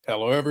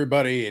Hello,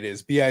 everybody. It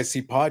is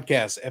BIC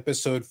Podcast,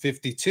 episode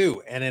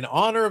 52. And in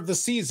honor of the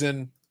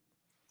season,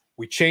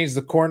 we changed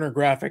the corner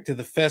graphic to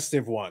the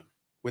festive one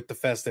with the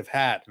festive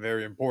hat.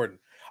 Very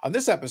important. On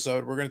this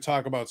episode, we're going to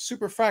talk about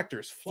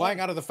superfractors flying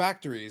out of the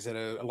factories at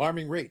an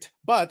alarming rate.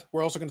 But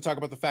we're also going to talk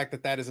about the fact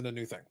that that isn't a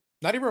new thing.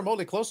 Not even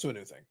remotely close to a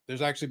new thing.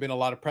 There's actually been a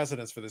lot of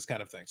precedents for this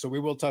kind of thing. So we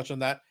will touch on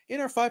that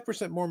in our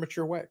 5% more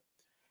mature way.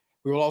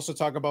 We will also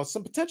talk about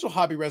some potential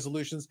hobby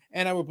resolutions,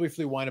 and I will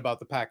briefly whine about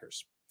the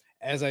Packers,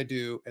 as I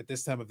do at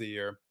this time of the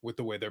year with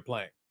the way they're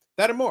playing.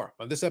 That and more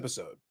on this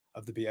episode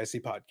of the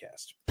BIC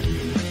Podcast.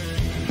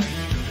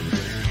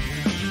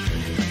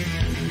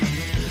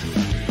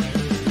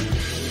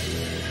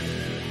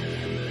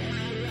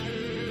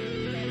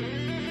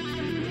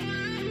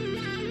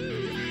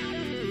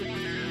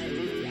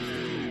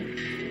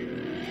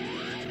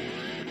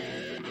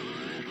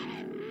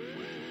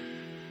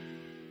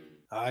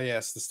 Ah,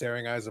 yes, the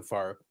staring eyes of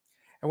fire.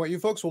 And what you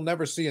folks will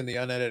never see in the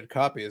unedited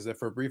copy is that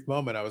for a brief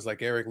moment, I was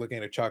like Eric looking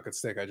at a chocolate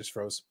stick. I just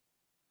froze.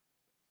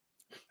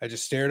 I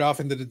just stared off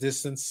into the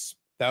distance,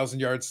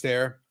 1,000-yard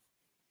stare,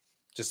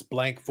 just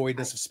blank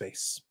voidness of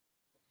space.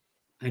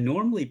 I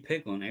normally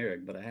pick on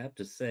Eric, but I have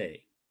to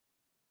say,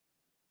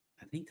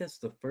 I think that's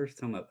the first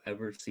time I've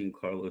ever seen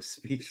Carlos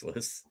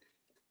speechless.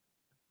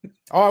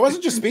 Oh, I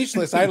wasn't just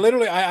speechless.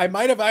 I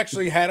might have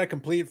actually had a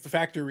complete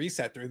factory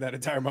reset during that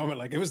entire moment.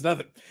 Like it was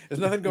nothing. There's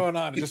nothing going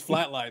on. It just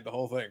flatlined the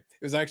whole thing.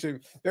 It was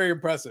actually very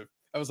impressive.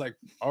 I was like,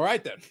 all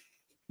right then,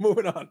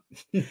 moving on.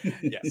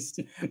 Yes.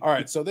 All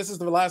right. So this is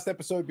the last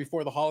episode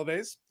before the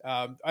holidays.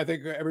 I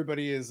think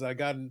everybody has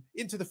gotten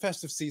into the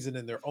festive season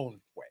in their own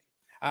way.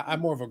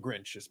 I'm more of a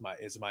Grinch is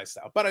my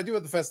style, but I do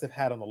have the festive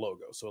hat on the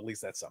logo, so at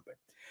least that's something.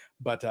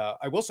 But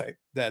I will say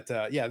that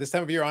this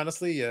time of year,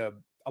 honestly,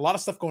 a lot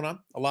of stuff going on,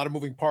 a lot of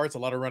moving parts, a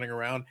lot of running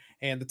around,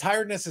 and the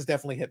tiredness has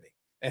definitely hit me.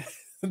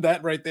 And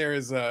that right there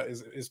is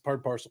part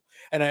and parcel.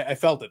 And I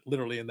felt it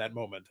literally in that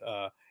moment.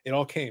 It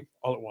all came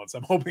all at once.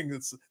 I'm hoping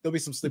there'll be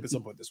some sleep at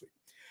some point this week.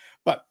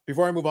 But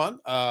before I move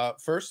on,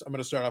 first I'm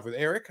going to start off with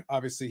Eric.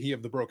 Obviously, he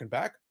of the broken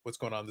back. What's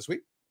going on this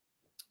week?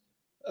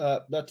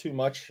 Not too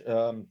much.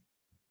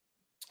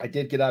 I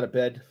did get out of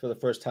bed for the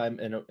first time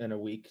in a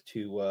week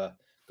to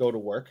go to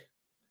work,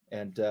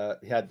 and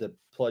had the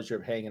pleasure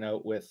of hanging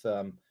out with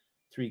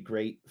three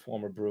great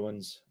former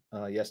Bruins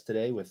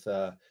yesterday with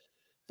the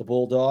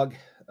Bulldog,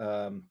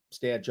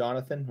 Stan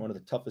Jonathan, one of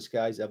the toughest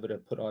guys ever to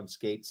put on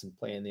skates and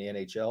play in the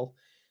NHL.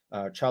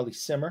 Charlie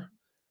Simmer,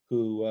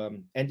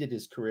 who ended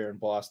his career in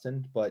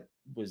Boston, but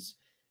was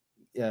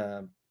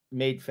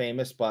made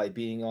famous by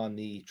being on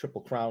the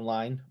Triple Crown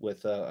line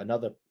with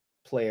another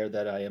player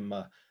that I am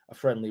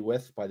friendly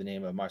with by the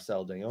name of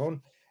Marcel Dayon.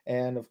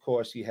 And of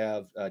course, you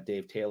have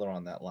Dave Taylor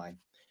on that line.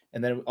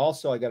 And then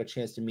also I got a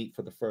chance to meet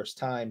for the first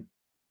time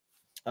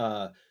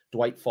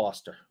Dwight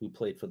Foster, who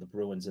played for the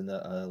Bruins in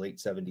the late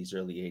 70s,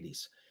 early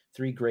 80s.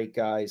 Three great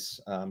guys.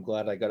 I'm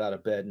glad I got out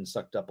of bed and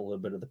sucked up a little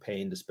bit of the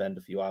pain to spend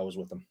a few hours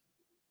with them.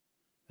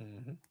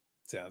 Mm-hmm.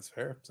 Sounds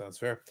fair. Sounds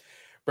fair.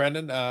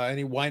 Brandon,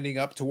 any winding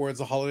up towards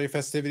the holiday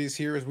festivities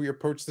here as we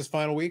approach this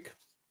final week?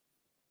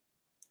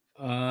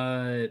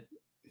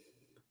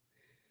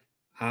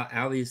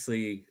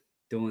 Obviously,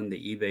 doing the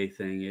eBay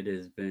thing, it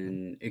has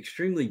been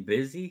extremely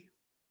busy.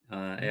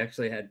 I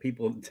actually had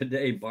people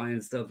today buying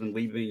stuff and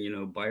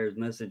leaving, buyer's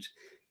message.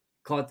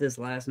 Caught this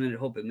last minute,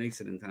 hope it makes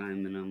it in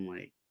time. And I'm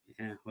like,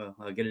 yeah, well,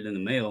 I'll get it in the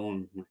mail.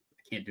 And I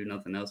can't do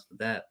nothing else with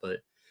that. But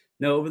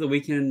no, over the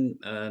weekend,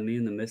 me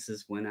and the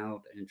missus went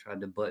out and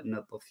tried to button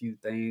up a few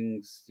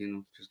things,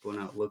 just going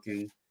out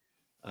looking.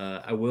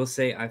 I will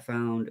say I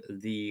found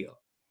the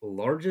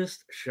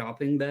largest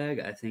shopping bag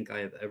I think I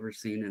have ever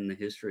seen in the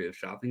history of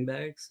shopping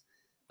bags.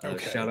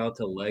 Okay. Shout out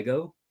to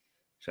Lego.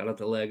 Shout out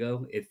to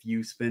Lego. If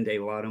you spend a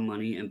lot of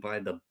money and buy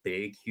the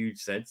big, huge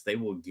sets, they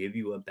will give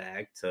you a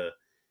bag to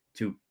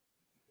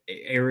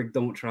Eric,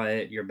 don't try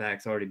it. Your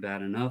back's already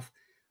bad enough.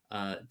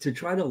 To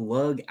try to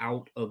lug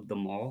out of the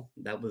mall,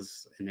 that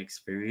was an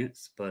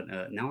experience. But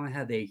now I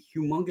have a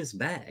humongous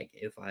bag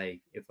if I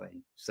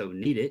so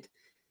need it.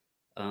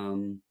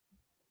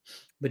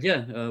 But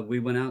yeah, we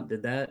went out,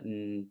 did that,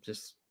 and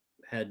just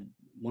had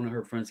one of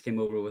her friends came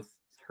over with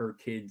her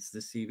kids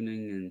this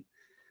evening and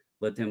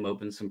let them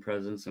open some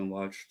presents and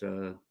watched.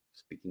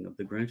 Speaking of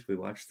the Grinch, we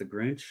watched the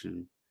Grinch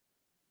and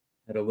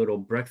had a little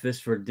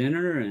breakfast for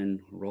dinner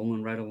and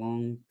rolling right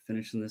along,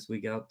 finishing this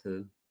week out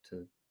to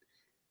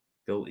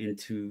go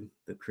into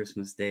the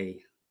Christmas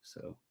day.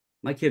 So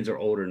my kids are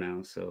older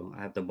now, so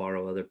I have to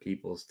borrow other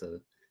people's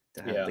to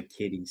have the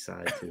kiddie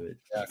side to it.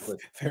 Exactly.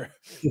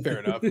 Fair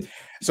enough.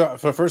 So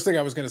the first thing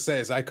I was going to say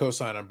is I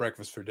co-sign on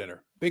breakfast for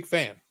dinner. Big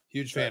fan.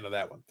 Huge fan of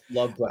that one.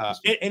 Love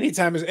breakfast.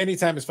 Anytime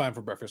is fine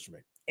for breakfast for me.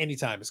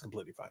 Anytime is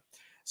completely fine.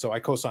 So I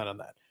co-sign on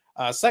that.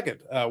 Second,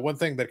 one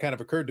thing that kind of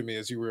occurred to me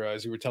as you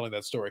were telling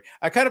that story,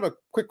 I kind of a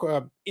quick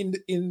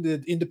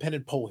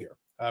independent poll here,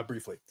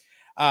 briefly.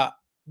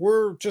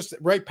 we're just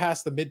right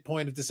past the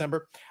midpoint of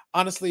December.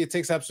 Honestly, it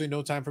takes absolutely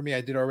no time for me.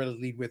 I did already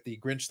lead with the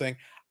Grinch thing.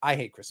 I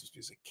hate Christmas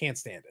music, can't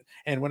stand it.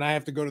 And when I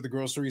have to go to the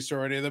grocery store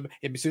or any of them,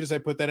 as soon as I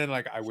put that in,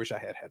 like, I wish I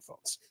had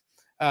headphones.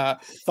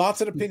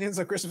 Thoughts and opinions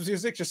on Christmas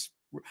music? Just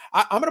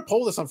I'm going to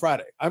poll this on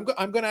Friday. I'm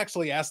going to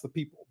actually ask the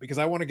people because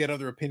I want to get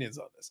other opinions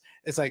on this.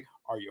 It's like,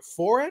 are you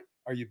for it?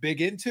 Are you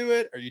big into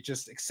it? Are you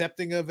just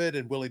accepting of it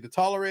and willing to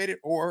tolerate it?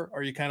 Or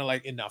are you kind of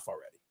like, enough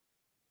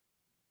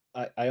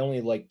already? I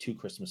only like 2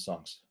 Christmas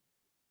songs.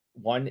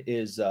 One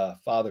is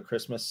Father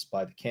Christmas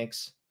by the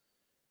Kinks,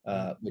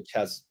 which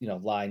has,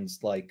 lines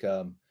like,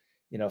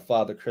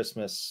 Father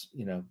Christmas,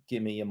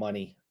 give me your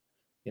money,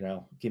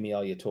 give me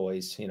all your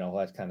toys, all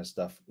that kind of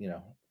stuff,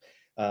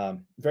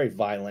 very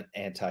violent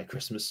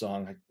anti-Christmas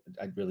song.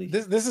 I really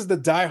this is the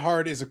Die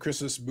Hard is a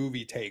Christmas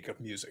movie take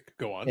of music.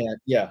 Go on. And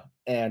yeah,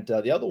 and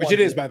the other Which one, it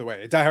is, by the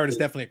way. Die Hard is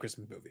definitely a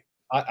Christmas movie.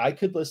 I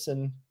could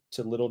listen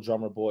to Little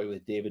Drummer Boy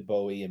with David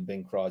Bowie and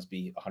Bing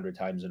Crosby 100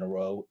 times in a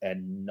row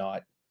and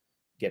not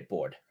get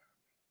bored.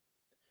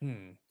 So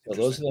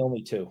those are the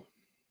only 2.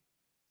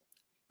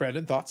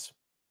 Brandon, thoughts?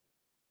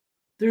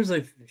 There's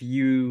a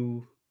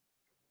few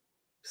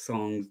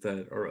songs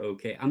that are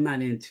okay. I'm not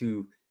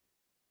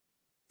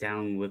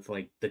down with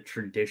like the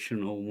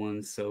traditional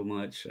ones so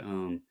much.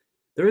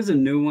 There is a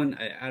new one.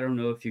 I don't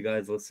know if you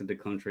guys listen to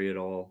country at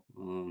all.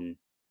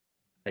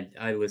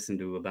 I listen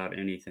to about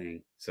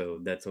anything, so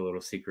that's a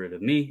little secret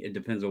of me. It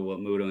depends on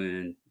what mood I'm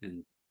in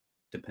and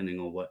depending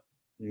on what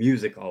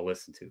music I'll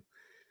listen to.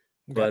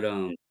 Okay.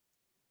 But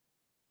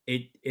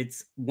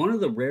it's one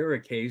of the rare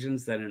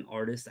occasions that an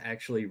artist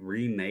actually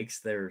remakes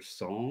their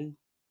song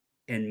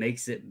and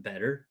makes it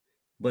better,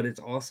 but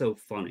it's also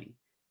funny.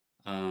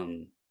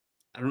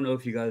 I don't know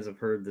if you guys have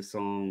heard the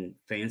song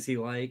Fancy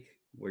Like,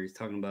 where he's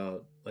talking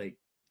about like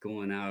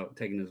going out,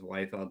 taking his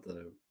wife out to,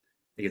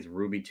 I think it's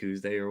Ruby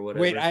Tuesday or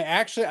whatever. Wait, I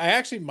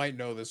actually might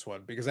know this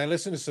one because I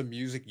listen to some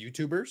music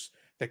YouTubers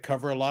that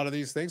cover a lot of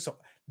these things. So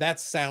that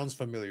sounds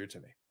familiar to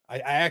me. I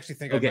actually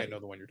think I might know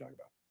the one you're talking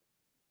about.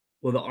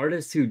 Well, the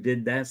artist who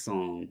did that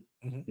song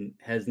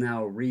has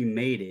now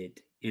remade it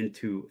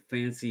into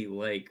Fancy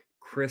Like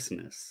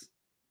Christmas.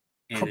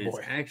 And it's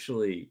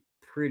actually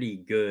pretty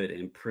good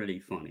and pretty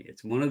funny.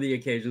 It's one of the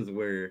occasions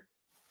where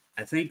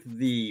I think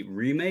the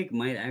remake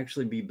might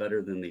actually be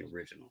better than the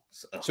original.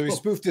 So he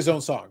spoofed his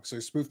own song. He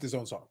spoofed his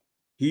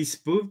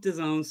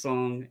own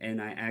song,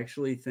 and I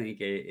actually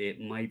think it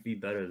might be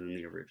better than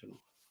the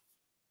original.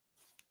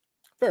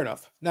 Fair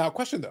enough. Now,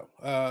 question though.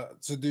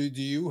 So do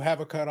you have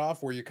a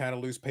cutoff where you kind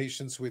of lose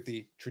patience with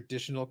the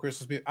traditional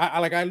Christmas music?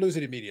 I lose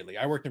it immediately.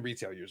 I worked in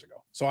retail years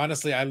ago, so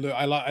honestly, I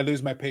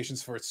lose my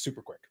patience for it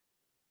super quick.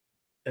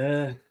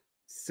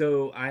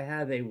 So I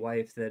have a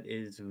wife that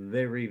is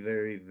very,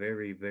 very,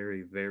 very,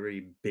 very,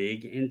 very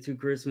big into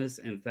Christmas.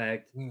 In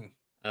fact,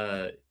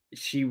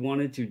 she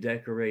wanted to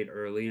decorate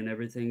early and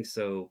everything.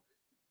 So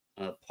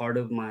part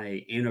of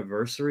my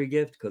anniversary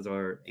gift, because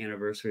our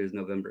anniversary is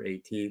November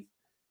 18th,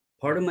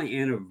 part of my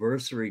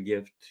anniversary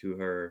gift to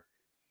her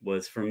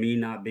was for me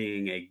not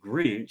being a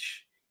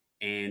Grinch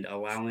and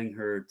allowing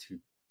her to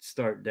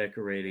start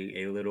decorating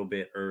a little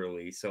bit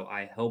early. So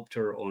I helped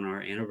her on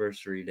our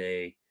anniversary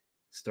day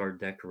start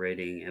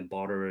decorating and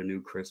bought her a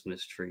new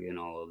Christmas tree and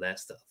all of that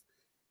stuff.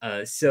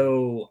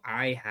 So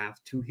I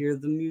have to hear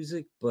the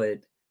music, but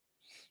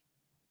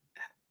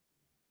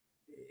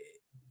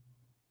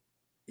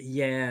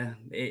yeah,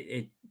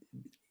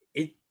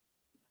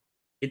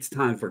 it's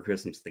time for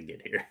Christmas to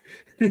get here.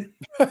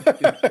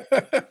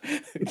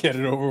 Get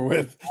it over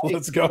with.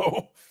 Let's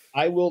go.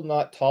 I will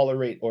not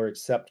tolerate or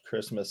accept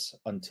Christmas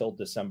until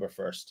December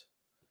 1st.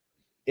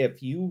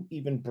 If you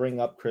even bring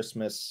up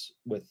Christmas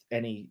with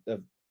any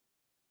of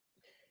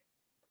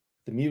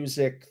the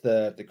music,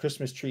 the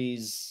Christmas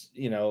trees,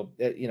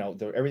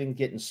 everything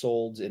getting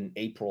sold in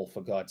April,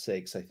 for God's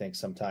sakes, I think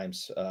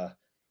sometimes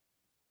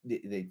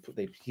they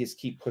just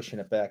keep pushing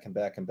it back and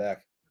back and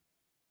back.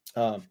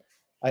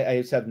 I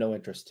just have no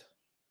interest.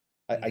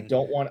 I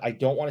don't want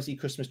to see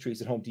Christmas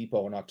trees at Home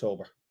Depot in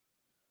October.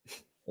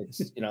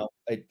 It's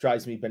it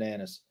drives me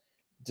bananas.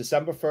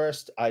 December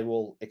 1st, I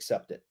will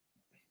accept it.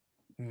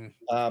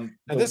 The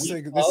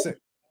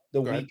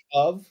week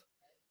of,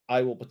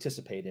 I will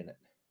participate in it.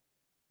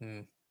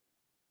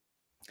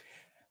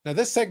 Now,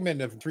 this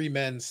segment of Three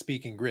Men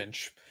Speaking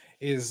Grinch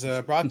is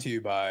brought to you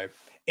by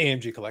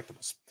AMG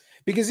Collectibles.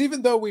 Because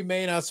even though we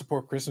may not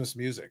support Christmas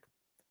music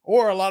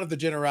or a lot of the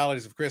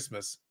generalities of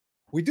Christmas,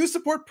 we do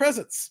support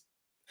presents.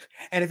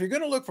 And if you're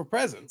going to look for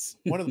presents,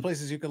 one of the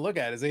places you can look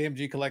at is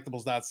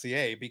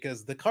amgcollectibles.ca,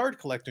 because the card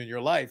collector in your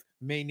life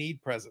may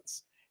need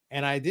presents.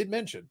 And I did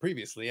mention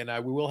previously, and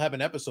we will have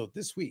an episode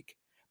this week.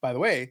 By the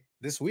way,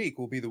 this week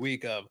will be the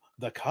week of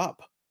the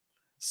cup.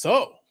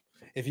 So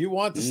if you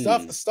want to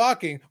stuff the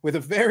stocking with a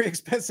very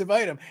expensive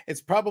item,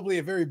 it's probably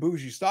a very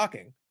bougie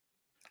stocking.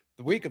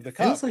 The week of the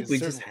cup. Feels like we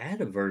just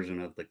had a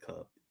version of the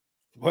cup.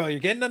 Well,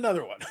 you're getting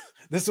another one.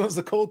 This one's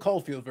the Cole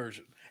Caulfield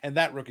version, and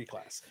that rookie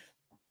class.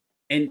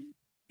 And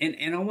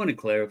I want to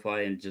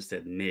clarify and just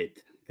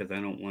admit, because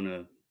I don't want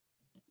to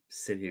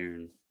sit here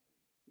and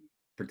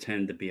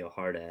pretend to be a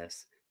hard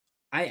ass.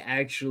 I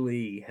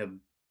actually have,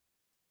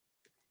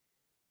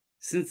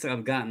 since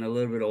I've gotten a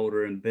little bit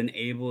older and been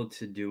able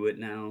to do it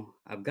now,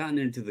 I've gotten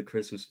into the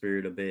Christmas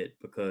spirit a bit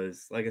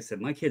because, like I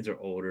said, my kids are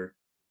older.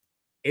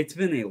 It's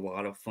been a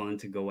lot of fun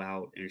to go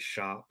out and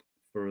shop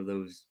for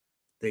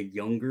the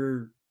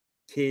younger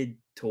kid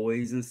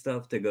toys and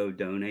stuff to go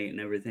donate and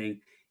everything.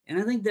 And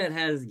I think that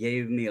has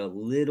gave me a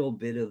little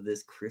bit of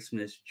this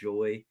Christmas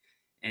joy.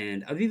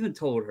 And I've even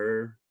told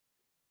her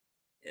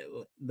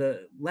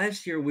the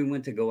last year we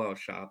went to go out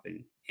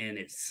shopping and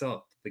it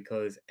sucked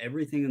because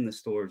everything in the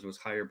stores was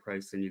higher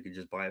priced than you could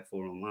just buy it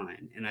for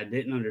online. And I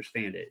didn't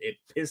understand it. It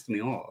pissed me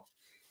off.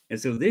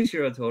 And so this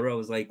year I told her, I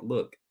was like,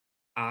 look,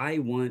 I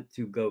want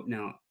to go.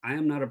 Now, I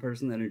am not a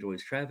person that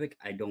enjoys traffic.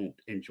 I don't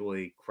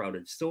enjoy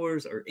crowded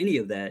stores or any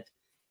of that.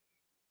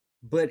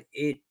 But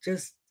it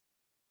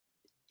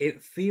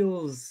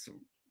feels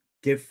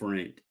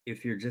different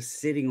if you're just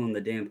sitting on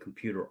the damn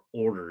computer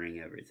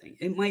ordering everything.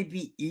 It might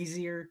be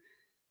easier,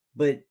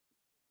 but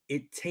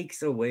it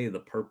takes away the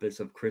purpose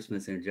of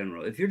Christmas in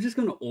general. If you're just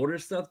going to order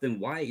stuff, then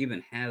why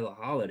even have a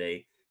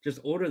holiday? Just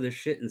order the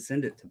shit and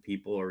send it to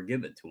people or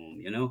give it to them,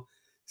 you know?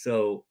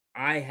 So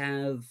I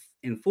have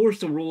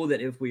enforced a rule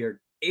that if we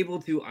are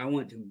able to, I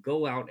want to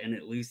go out and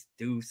at least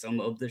do some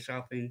of the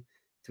shopping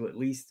to at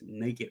least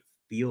make it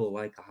feel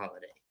like a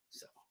holiday.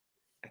 So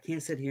I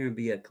can't sit here and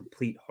be a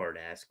complete hard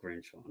ass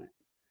Grinch on it.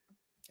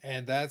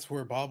 And that's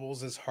where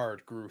Bobbles'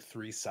 heart grew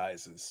 3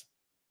 sizes.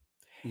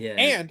 Yeah.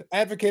 And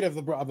advocate of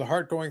the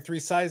heart going 3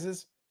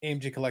 sizes,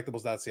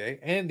 amgcollectibles.ca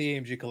and the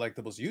AMG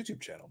Collectibles YouTube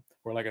channel,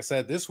 where, like I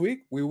said, this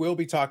week we will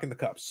be talking the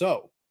cup.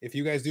 So if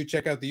you guys do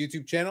check out the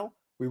YouTube channel,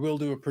 we will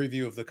do a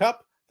preview of the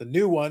cup, the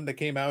new one that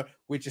came out,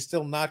 which is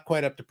still not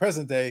quite up to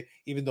present day,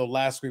 even though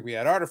last week we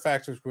had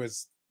Artifacts, which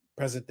was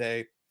present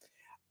day.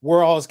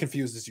 We're all as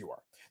confused as you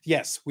are.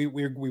 Yes, we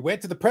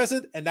went to the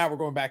present, and now we're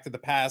going back to the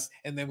past,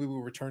 and then we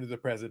will return to the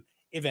present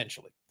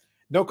eventually.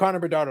 No Connor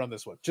Bedard on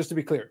this one. Just to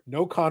be clear,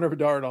 no Connor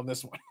Bedard on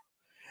this one.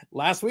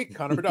 Last week,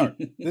 Connor Bedard.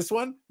 This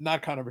one,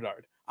 not Connor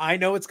Bedard. I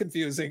know it's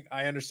confusing.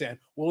 I understand.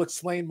 We'll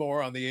explain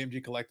more on the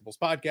AMG Collectibles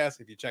podcast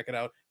if you check it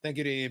out. Thank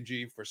you to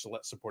AMG for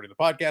supporting the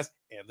podcast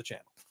and the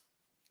channel.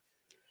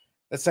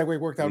 That segue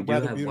worked out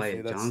rather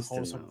beautifully. That's all I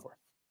was hoping for.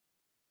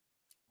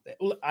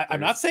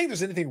 I'm not saying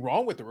there's anything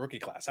wrong with the rookie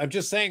class. I'm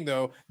just saying,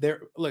 though,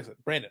 listen,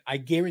 Brandon, I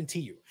guarantee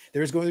you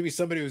there's going to be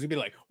somebody who's going to be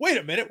like, wait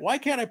a minute, why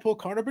can't I pull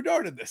Connor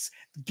Bedard in this?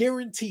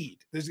 Guaranteed.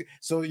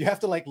 So you have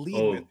to lead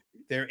with,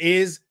 there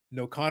is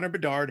no Connor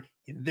Bedard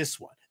in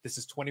this one. This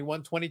is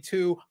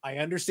 21-22. I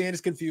understand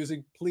it's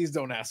confusing. Please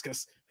don't ask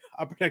us.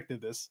 I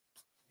predicted this.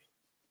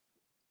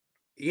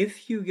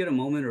 If you get a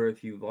moment, or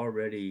if you've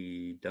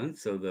already done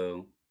so,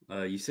 though,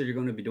 you said you're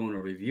going to be doing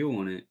a review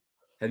on it.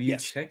 Have you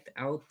checked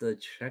out the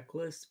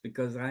checklist?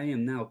 Because I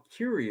am now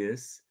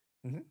curious,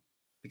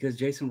 because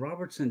Jason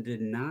Robertson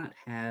did not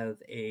have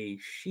a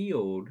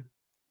shield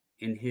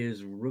in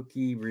his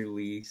rookie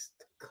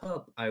released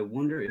cup. I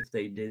wonder if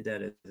they did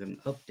that as an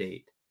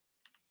update.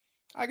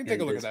 I can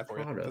take a look at that for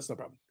you. That's no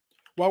problem.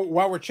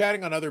 While we're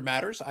chatting on other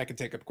matters, I can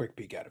take a quick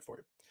peek at it for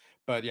you.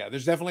 But yeah,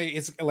 there's definitely,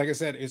 it's like I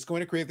said, it's going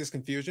to create this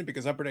confusion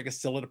because Upper Deck is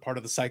still at a part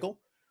of the cycle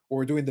where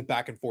we're doing the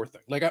back and forth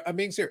thing. Like, I'm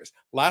being serious.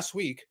 Last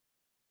week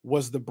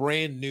was the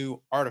brand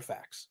new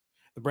Artifacts.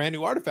 The brand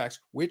new Artifacts,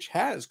 which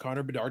has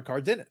Connor Bedard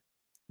cards in it.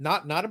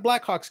 Not a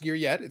Blackhawks gear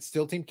yet. It's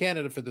still Team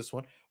Canada for this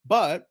one,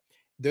 but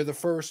they're the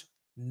first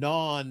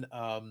non-Easter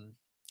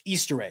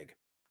egg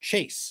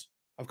chase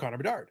of Connor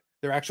Bedard.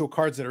 They're actual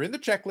cards that are in the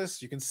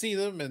checklist. You can see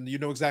them and you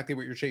know exactly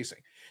what you're chasing.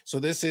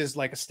 So this is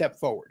like a step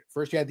forward.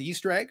 First you had the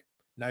Easter egg.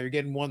 Now you're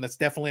getting one that's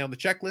definitely on the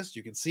checklist.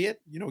 You can see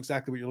it. You know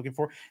exactly what you're looking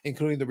for,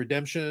 including the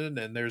redemption.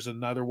 And there's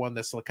another one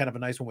that's kind of a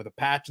nice one with a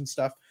patch and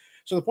stuff.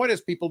 So the point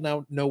is people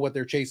now know what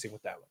they're chasing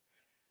with that one.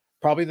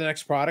 Probably the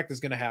next product is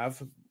going to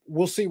have,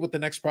 we'll see what the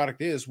next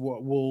product is.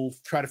 We'll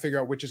try to figure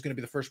out which is going to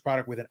be the first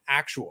product with an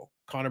actual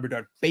Connor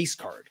Bedard base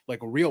card,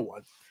 like a real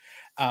one.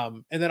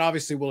 And then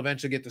obviously we'll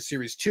eventually get to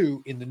Series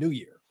 2 in the new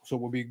year. So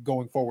we'll be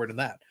going forward in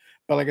that.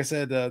 But like I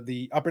said,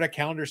 the Upper Deck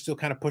calendar still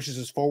kind of pushes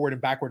us forward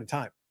and backward in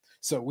time.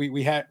 So we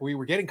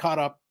were getting caught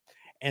up,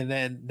 and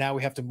then now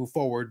we have to move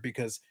forward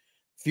because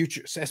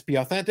future SP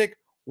Authentic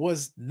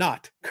was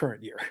not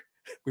current year.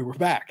 We were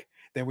back.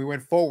 Then we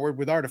went forward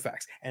with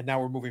Artifacts, and now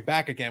we're moving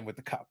back again with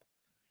the cup.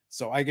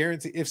 So I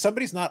guarantee if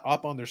somebody's not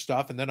up on their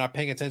stuff and they're not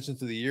paying attention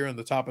to the year on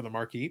the top of the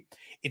marquee,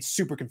 it's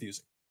super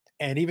confusing.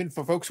 And even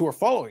for folks who are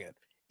following it,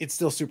 it's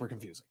still super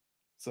confusing.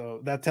 So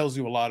that tells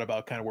you a lot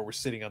about kind of where we're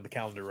sitting on the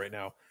calendar right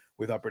now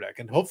with Upper Deck.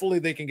 And hopefully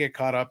they can get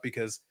caught up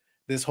because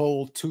this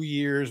whole 2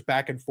 years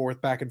back and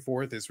forth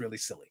is really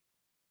silly.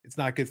 It's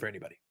not good for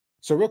anybody.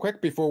 So real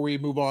quick, before we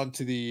move on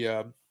to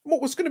the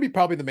what's going to be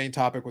probably the main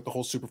topic with the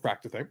whole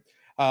Superfractor thing,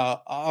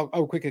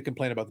 I'll quickly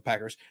complain about the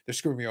Packers. They're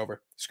screwing me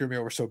over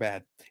so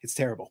bad. It's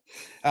terrible.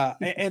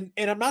 And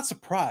I'm not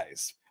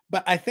surprised,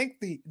 but I think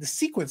the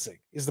sequencing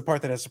is the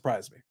part that has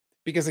surprised me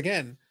because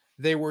again,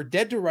 they were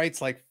dead to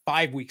rights like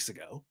 5 weeks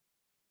ago.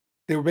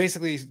 They were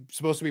basically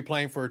supposed to be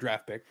playing for a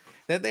draft pick.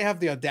 Then they have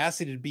the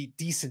audacity to beat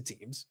decent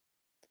teams.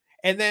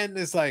 And then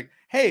it's like,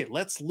 hey,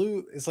 let's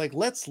lose. It's like,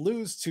 let's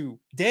lose to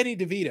Danny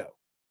DeVito,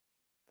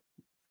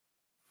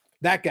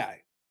 that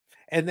guy.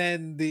 And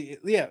then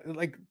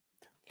like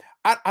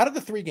out of the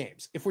 3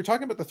 games, if we're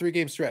talking about the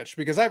 3-game stretch,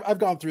 because I've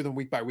gone through them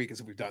week by week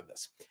as we've done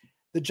this,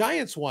 the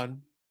Giants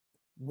one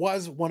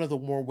was one of the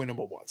more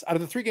winnable ones. Out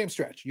of the 3-game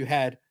stretch, you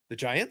had the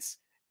Giants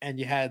and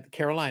you had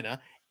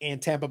Carolina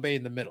and Tampa Bay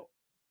in the middle.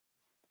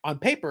 On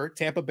paper,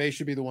 Tampa Bay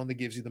should be the one that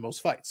gives you the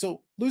most fight.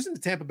 So losing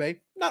to Tampa Bay,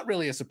 not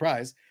really a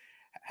surprise.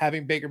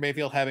 Having Baker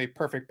Mayfield have a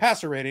perfect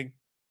passer rating,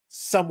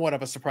 somewhat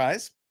of a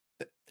surprise.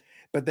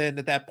 But then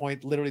at that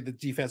point, literally the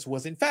defense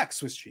was in fact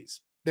Swiss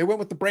cheese. They went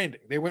with the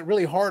branding. They went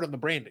really hard on the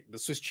branding, the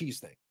Swiss cheese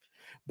thing.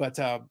 But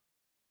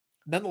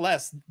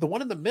nonetheless, the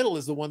one in the middle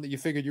is the one that you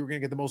figured you were going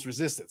to get the most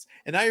resistance.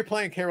 And now you're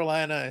playing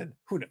Carolina, and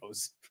who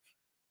knows?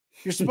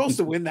 You're supposed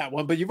to win that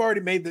one, but you've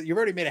already made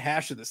a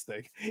hash of this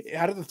thing.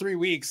 Out of the 3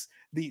 weeks,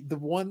 the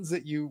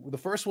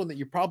first one that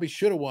you probably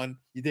should have won,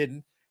 you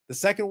didn't. The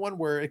second one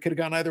where it could have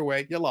gone either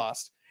way, you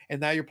lost.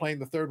 And now you're playing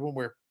the third one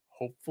where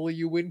hopefully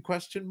you win,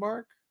 question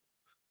mark.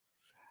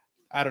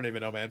 I don't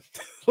even know, man.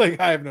 Like,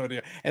 I have no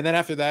idea. And then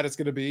after that, it's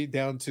going to be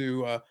down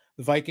to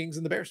the Vikings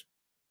and the Bears.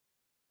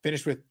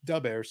 Finished with the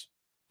Bears.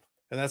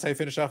 And that's how you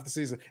finish off the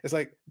season. It's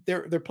like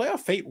their playoff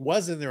fate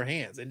was in their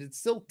hands, and it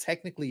still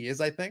technically is,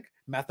 I think,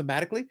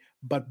 mathematically,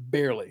 but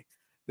barely.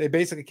 They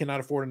basically cannot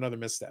afford another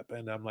misstep.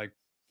 And I'm like,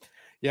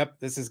 yep,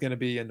 this is going to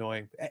be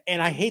annoying.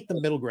 And I hate the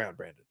middle ground,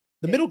 Brandon.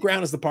 The middle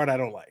ground is the part I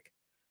don't like.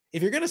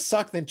 If you're going to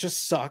suck, then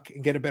just suck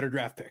and get a better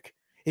draft pick.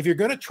 If you're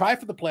going to try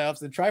for the playoffs,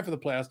 then try for the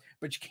playoffs,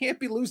 but you can't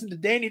be losing to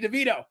Danny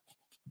DeVito.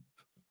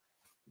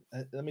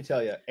 Let me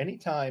tell you,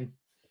 anytime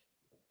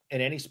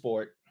in any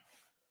sport,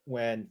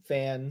 when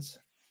fans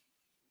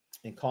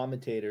and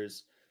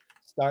commentators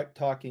start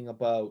talking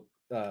about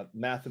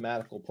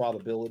mathematical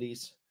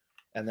probabilities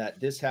and that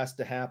this has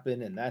to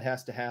happen and that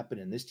has to happen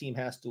and this team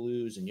has to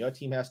lose and your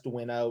team has to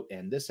win out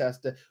and this has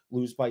to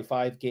lose by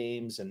 5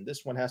 games and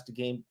this one has to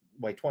game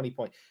by 20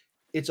 points,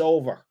 it's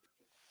over.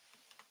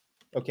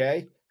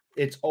 Okay?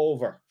 It's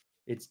over.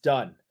 It's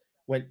done.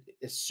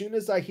 As soon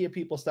as I hear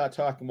people start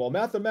talking, well,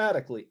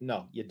 mathematically,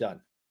 no, you're done.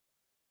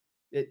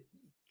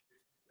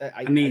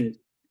 I mean,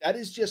 that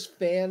is just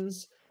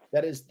fans.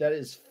 That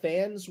is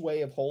fans'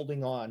 way of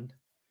holding on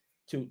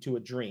to a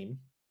dream,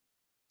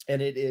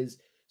 and it is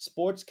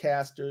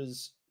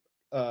sportscasters'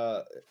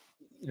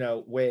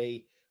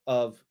 way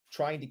of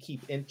trying to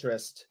keep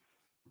interest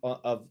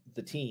of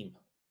the team.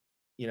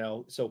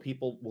 So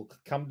people will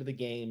come to the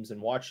games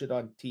and watch it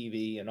on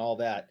TV and all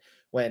that.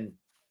 When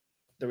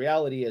the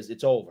reality is,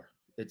 it's over.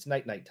 It's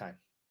night time.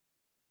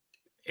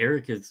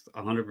 Eric is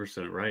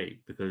 100% right,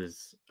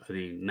 because I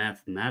mean,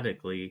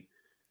 mathematically,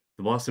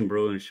 the Boston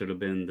Bruins should have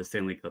been the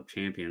Stanley Cup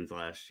champions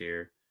last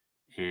year,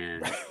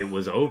 and it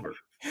was over.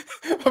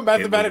 But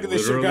mathematically, they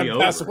should have gotten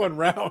past 1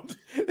 round.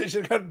 They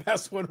should have gotten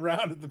past 1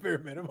 round at the bare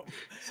minimum.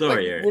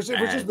 Sorry, Eric. We're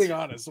just being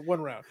honest.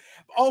 1 round.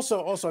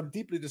 Also, I'm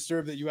deeply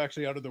disturbed that you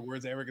actually uttered the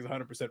words Eric is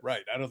 100%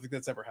 right. I don't think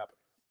that's ever happened.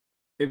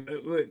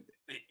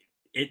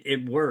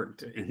 It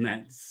worked in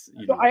that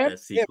that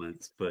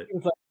sequence, but it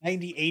was like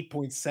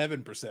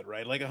 98.7%,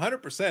 right? Like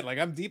 100%. Like,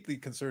 I'm deeply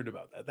concerned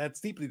about that.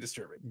 That's deeply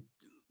disturbing.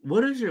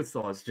 What is your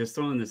thoughts? Just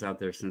throwing this out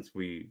there since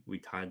we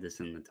tied this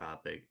in the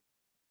topic.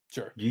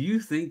 Sure. Do you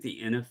think the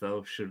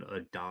NFL should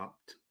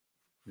adopt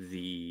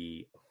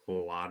the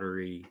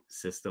lottery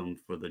system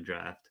for the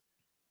draft?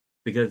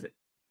 Because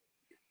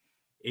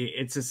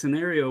it's a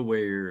scenario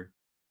where,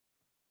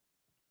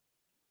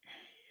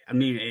 I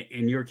mean,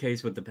 in your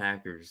case with the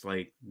Packers,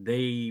 like,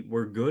 they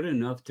were good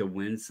enough to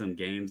win some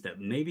games that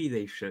maybe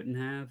they shouldn't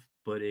have,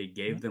 but it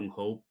gave them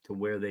hope to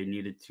where they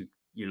needed to,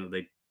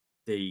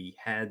 they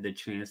had the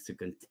chance to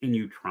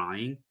continue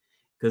trying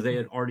because they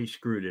had already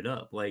screwed it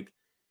up. Like,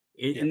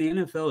 in the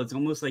NFL, it's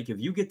almost like if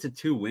you get to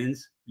 2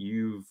 wins,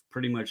 you've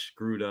pretty much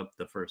screwed up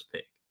the first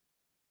pick.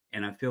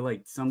 And I feel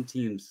like some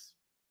teams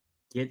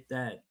get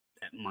that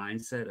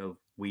mindset of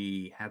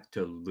we have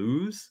to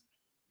lose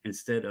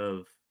instead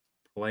of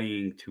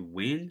playing to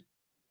win.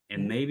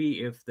 And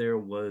maybe if there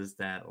was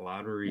that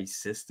lottery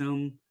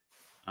system,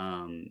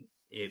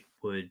 it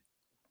would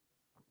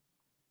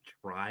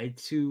try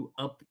to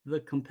up the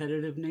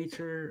competitive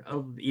nature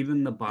of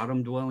even the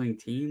bottom dwelling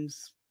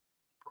teams.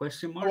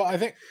 Question mark. Well, I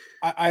think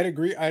I'd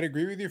agree. I'd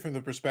agree with you from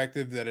the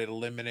perspective that it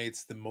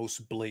eliminates the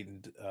most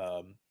blatant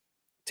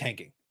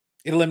tanking.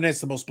 It eliminates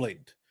the most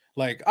blatant.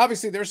 Like,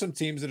 obviously, there's some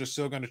teams that are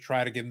still going to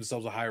try to give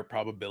themselves a higher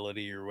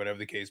probability or whatever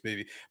the case may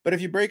be. But if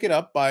you break it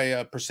up by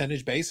a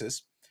percentage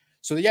basis,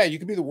 so yeah, you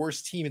can be the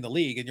worst team in the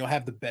league and you'll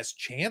have the best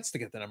chance to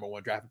get the number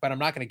 1 draft, but I'm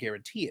not going to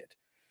guarantee it.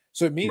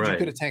 So it means you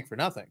could have tanked for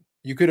nothing.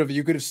 You could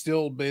have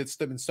still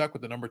been stuck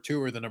with the number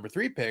 2 or the number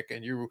 3 pick,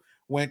 and you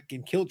went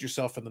and killed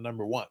yourself for the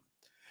number 1.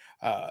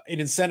 It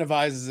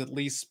incentivizes at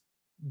least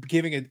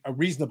giving a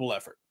reasonable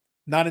effort,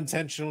 not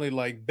intentionally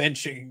like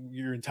benching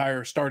your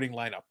entire starting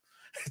lineup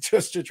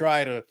just to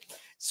try to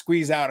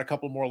squeeze out a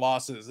couple more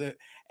losses.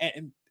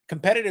 And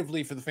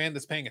competitively for the fan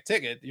that's paying a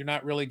ticket, you're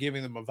not really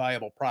giving them a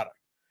viable product.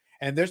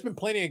 And there's been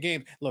plenty of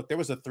games. Look, there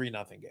was a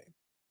 3-0 game.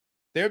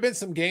 There have been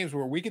some games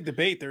where we could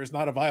debate there is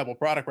not a viable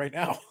product right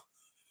now.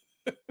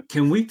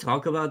 Can we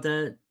talk about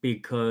that?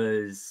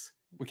 Because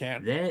We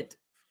can. that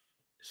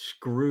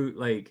screwed,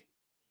 like,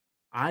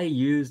 I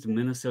used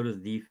Minnesota's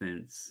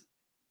defense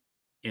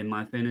in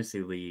my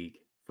fantasy league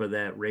for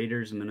that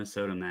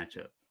Raiders-Minnesota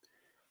matchup.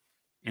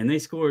 And they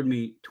scored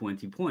me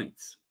 20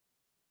 points.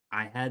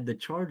 I had the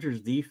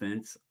Chargers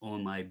defense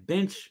on my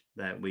bench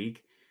that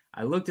week.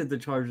 I looked at the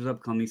Chargers'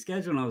 upcoming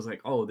schedule and I was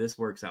like, oh, this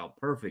works out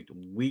perfect.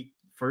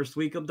 First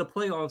week of the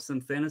playoffs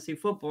in fantasy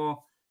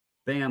football,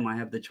 bam, I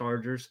have the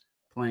Chargers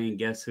playing,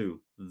 guess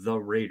who? The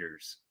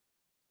Raiders.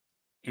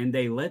 And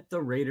they let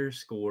the Raiders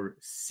score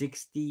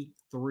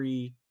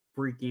 63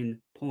 freaking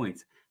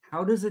points.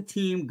 How does a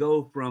team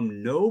go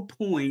from no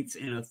points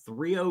in a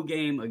 3-0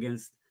 game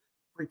against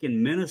freaking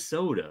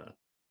Minnesota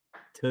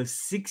to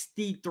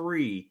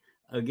 63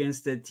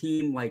 against a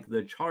team like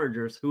the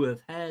Chargers, who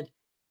have had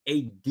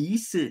a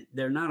decent,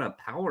 they're not a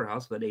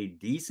powerhouse, but a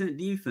decent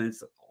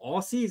defense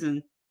all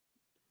season?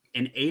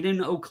 And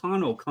Aiden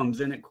O'Connell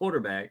comes in at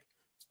quarterback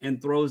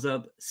and throws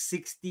up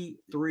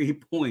 63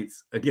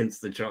 points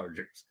against the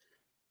Chargers.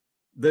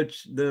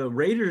 The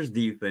Raiders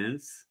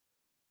defense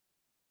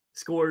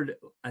scored,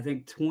 I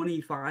think,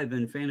 25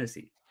 in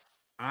fantasy.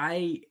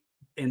 And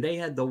they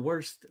had the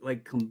worst,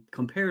 like,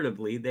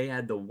 comparatively, they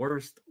had the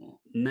worst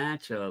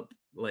matchup,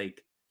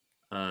 like,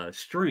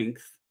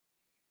 strength.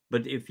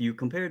 But if you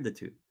compared the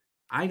two,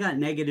 I got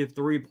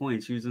 -3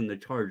 points using the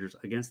Chargers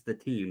against the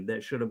team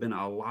that should have been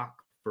a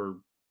lock for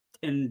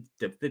 10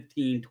 to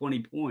 15,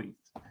 20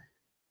 points.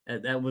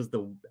 That was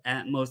the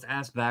most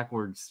ass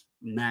backwards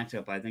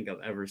matchup I think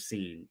I've ever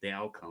seen the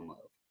outcome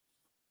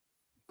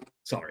of.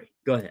 Sorry,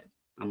 go ahead.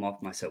 I'm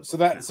off my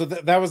soapbox.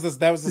 That was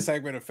the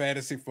segment of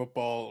fantasy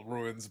football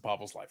ruins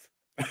Pavel's life.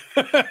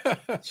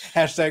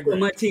 Hashtag. Well,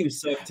 my team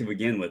sucked to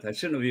begin with. I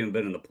shouldn't have even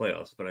been in the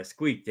playoffs, but I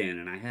squeaked in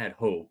and I had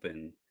hope,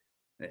 and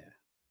yeah,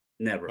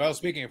 never. Well,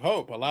 speaking of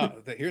hope,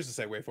 here's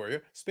the segue for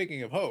you.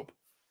 Speaking of hope,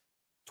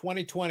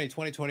 2020,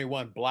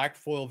 2021 black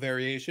foil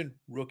variation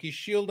rookie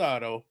shield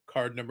auto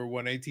card number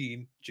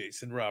 118,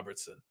 Jason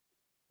Robertson,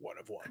 1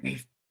 of 1. I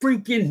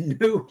freaking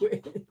knew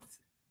it.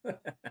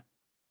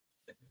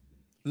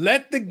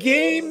 Let the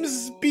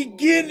games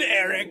begin,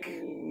 Eric.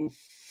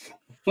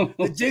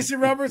 The Jason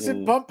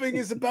Robertson pumping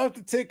is about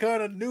to take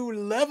on a new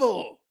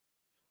level.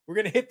 We're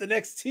going to hit the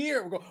next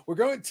tier. We're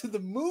going to the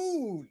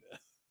moon.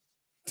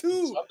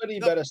 Somebody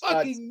better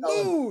start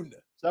moon.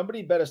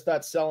 Somebody better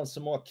start selling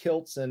some more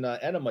kilts and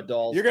enema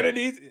dolls. You're gonna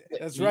need.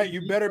 That's right.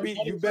 You better be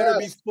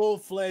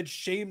full-fledged,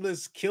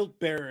 shameless kilt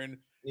baron.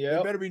 Yeah.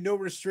 There better be no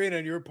restraint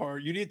on your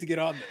part. You need to get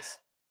on this.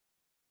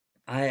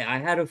 I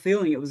had a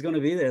feeling it was going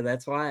to be there.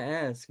 That's why I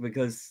asked,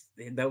 because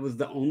that was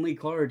the only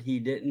card he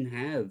didn't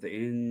have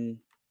in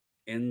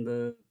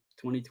the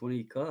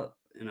 2020 Cup,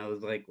 and I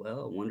was like,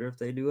 well, I wonder if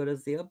they do it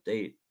as the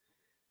update.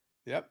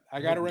 Yep, I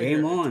got it right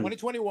Game here. on.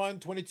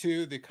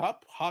 2021-22, the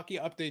Cup Hockey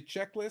Update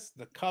Checklist,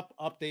 the Cup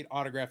Update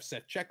Autograph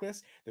Set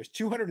Checklist. There's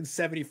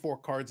 274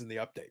 cards in the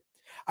update.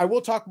 I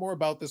will talk more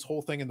about this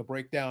whole thing in the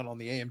breakdown on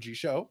the AMG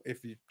show.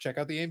 If you check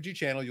out the AMG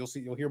channel,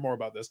 you'll hear more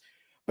about this.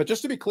 But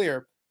just to be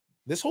clear,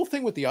 this whole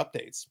thing with the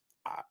updates,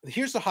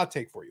 here's the hot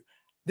take for you.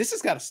 This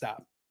has got to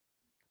stop,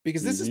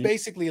 because this is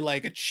basically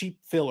like a cheap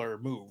filler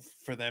move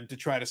for them to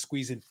try to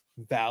squeeze in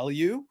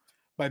value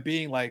by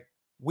being like,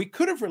 we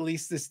could have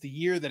released this the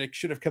year that it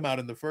should have come out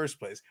in the first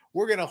place.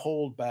 We're going to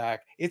hold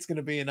back. It's going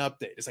to be an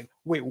update. It's like,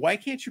 wait, why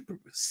can't you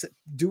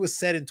do a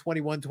set in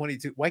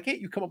 21-22? Why can't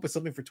you come up with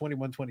something for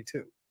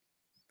 21-22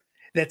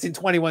 that's in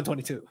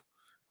 21-22?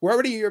 We're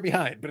already a year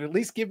behind, but at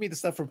least give me the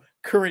stuff from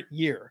current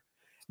year.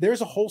 There's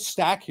a whole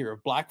stack here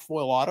of black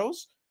foil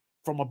autos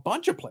from a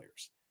bunch of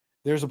players.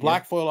 There's a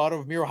black foil auto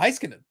of Miro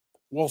Heiskanen,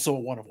 also a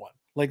 1 of 1.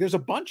 Like, there's a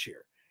bunch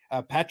here.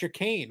 Patrick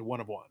Kane, 1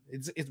 of 1.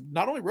 It's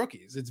not only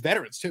rookies, it's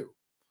veterans too.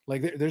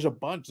 Like, there's a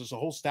bunch. There's a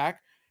whole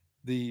stack.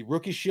 The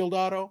rookie shield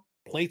auto,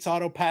 plates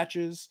auto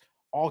patches,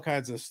 all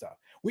kinds of stuff.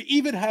 We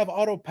even have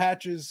auto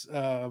patches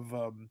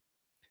of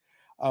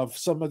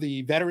some of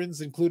the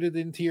veterans included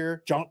in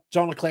tier. John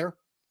LeClair.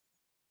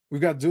 We've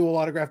got dual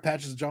autograph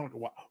patches of John.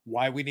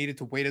 Why we needed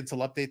to wait until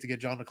update to get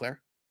John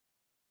LeClair,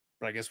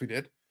 but I guess we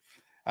did.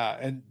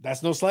 And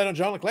that's no slight on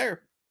John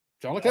LeClair.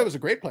 John LeClair was a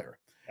great player.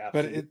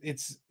 Absolutely.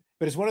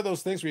 But it's one of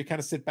those things where you kind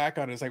of sit back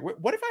on it. It's like,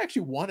 what if I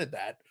actually wanted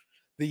that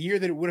the year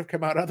that it would have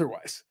come out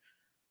otherwise?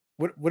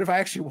 What if I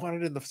actually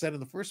wanted it in the set in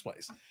the first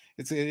place?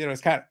 It's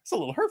it's a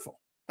little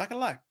hurtful. Not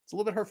gonna lie, it's a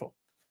little bit hurtful.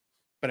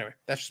 But anyway,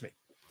 that's just me.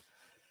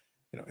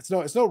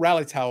 It's no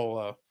rally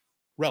towel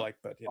relic,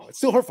 but it's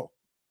still hurtful.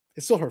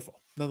 It's still hurtful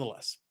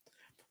nonetheless.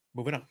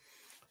 Moving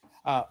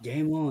on.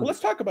 Game on. Well, let's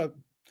talk about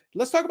the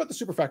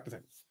Superfractor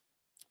thing.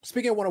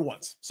 Speaking of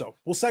 101s, so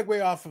we'll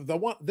segue off of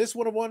this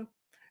 101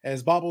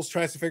 as Bobbles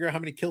tries to figure out how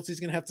many kilts he's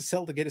going to have to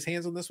sell to get his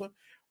hands on this one.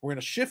 We're going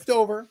to shift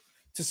over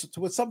to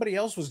what somebody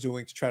else was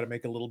doing to try to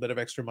make a little bit of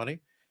extra money,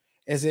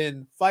 as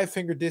in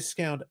 5-finger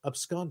discount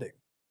absconding.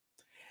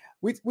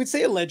 We'd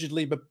say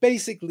allegedly, but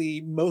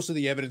basically most of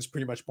the evidence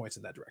pretty much points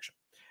in that direction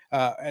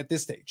at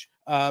this stage.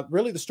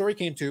 Really, the story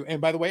came to,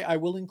 and by the way, I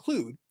will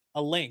include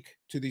a link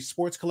to the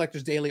Sports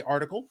Collectors Daily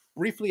article,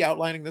 briefly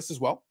outlining this as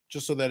well,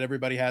 just so that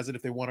everybody has it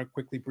if they want to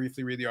quickly,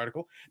 briefly read the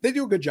article. They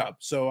do a good job.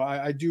 So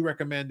I do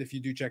recommend if you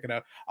do check it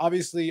out.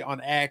 Obviously,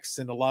 on X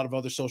and a lot of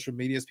other social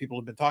medias, people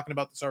have been talking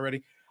about this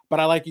already. But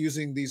I like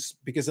using these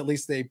because at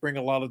least they bring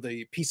a lot of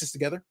the pieces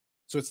together.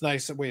 So it's a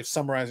nice way of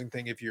summarizing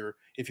thing if you're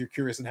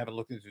curious and haven't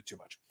looked into it too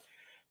much.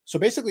 So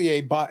basically,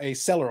 a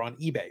seller on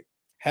eBay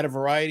had a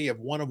variety of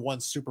one-of-one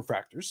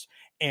superfractors,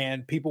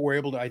 and people were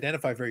able to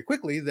identify very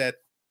quickly that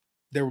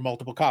there were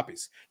multiple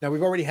copies. Now,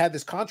 we've already had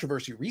this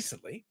controversy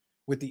recently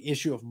with the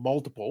issue of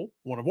multiple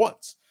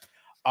one-of-ones.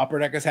 Upper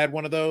Deck has had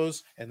one of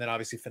those, and then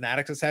obviously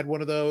Fanatics has had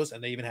one of those,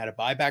 and they even had a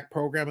buyback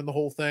program in the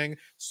whole thing.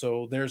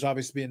 So there's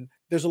obviously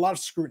there's a lot of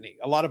scrutiny,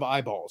 a lot of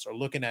eyeballs are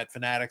looking at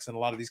Fanatics and a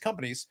lot of these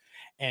companies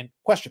and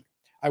question.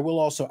 I will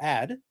also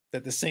add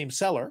that the same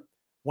seller,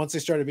 once they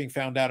started being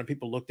found out and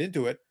people looked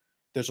into it,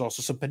 there's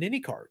also some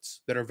Panini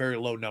cards that are very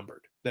low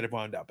numbered that have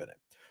wound up in it.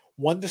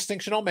 One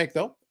distinction I'll make,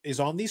 though,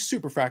 is on these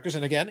superfractors.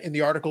 And again, in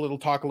the article, it'll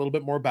talk a little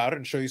bit more about it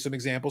and show you some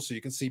examples so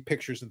you can see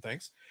pictures and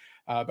things.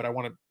 But I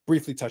want to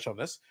briefly touch on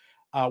this.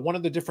 One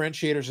of the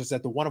differentiators is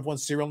that the one-of-one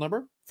serial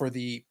number for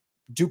the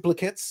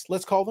duplicates,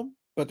 let's call them,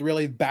 but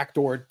really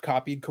backdoor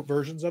copied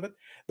versions of it,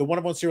 the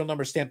one-of-one serial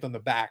number is stamped on the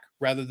back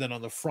rather than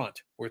on the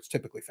front where it's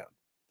typically found.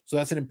 So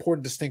that's an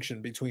important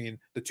distinction between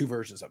the two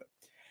versions of it.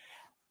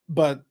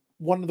 But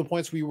one of the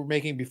points we were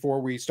making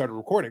before we started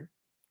recording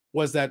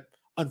was that,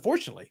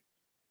 unfortunately,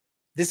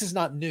 this is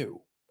not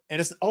new. And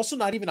it's also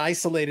not even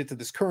isolated to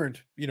this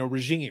current,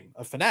 regime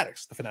of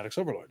Fanatics, the Fanatics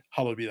Overlord,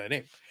 hallowed be thy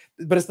name.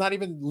 But it's not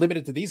even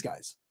limited to these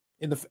guys.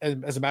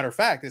 As a matter of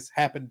fact, it's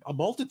happened a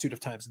multitude of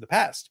times in the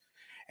past.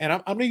 And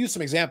I'm going to use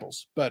some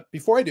examples. But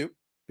before I do,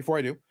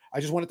 I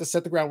just wanted to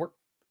set the groundwork.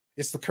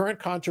 It's the current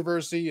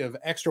controversy of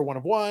extra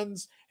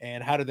one-of-ones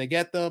and how did they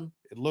get them.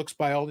 It looks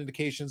by all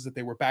indications that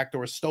they were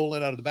backdoor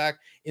stolen out of the back.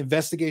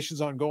 Investigation's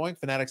ongoing.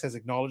 Fanatics has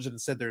acknowledged it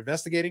and said they're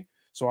investigating.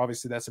 So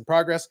obviously that's in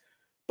progress.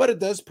 But it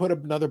does put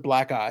another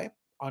black eye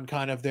on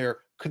kind of their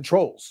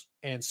controls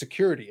and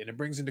security. And it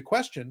brings into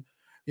question,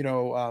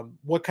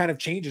 what kind of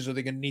changes are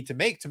they going to need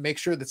to make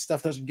sure that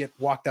stuff doesn't get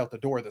walked out the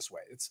door this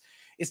way.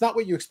 It's not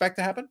what you expect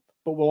to happen,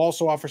 but we'll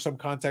also offer some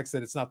context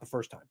that it's not the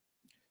first time.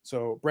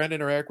 So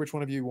Brandon or Eric, which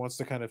one of you wants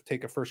to kind of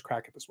take a first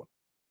crack at this one?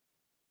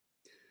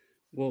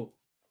 Well,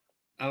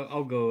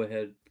 I'll go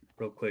ahead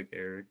real quick,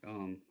 Eric.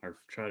 Or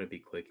try to be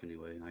quick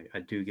anyway. I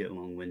do get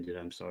long-winded.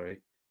 I'm sorry.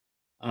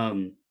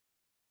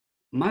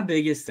 My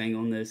biggest thing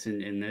on this,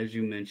 and as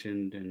you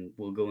mentioned, and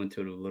we'll go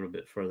into it a little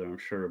bit further, I'm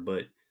sure,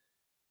 but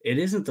it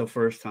isn't the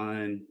first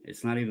time.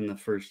 It's not even the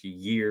first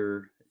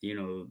year.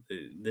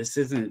 This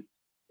isn't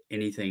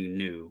anything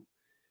new.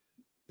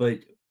 But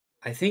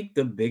I think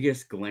the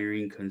biggest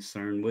glaring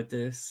concern with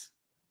this,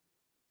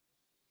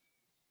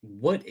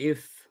 what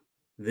if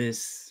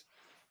this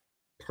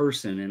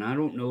person, and I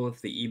don't know if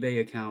the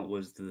eBay account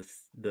was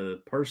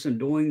the person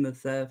doing the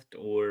theft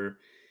or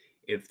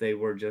if they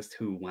were just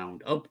who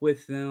wound up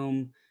with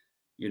them.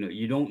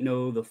 You don't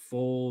know the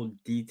full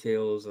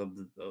details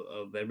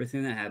of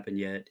everything that happened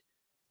yet.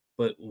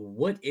 But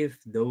what if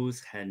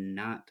those had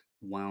not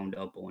wound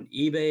up on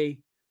eBay?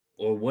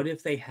 Or what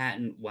if they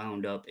hadn't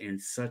wound up in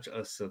such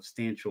a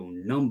substantial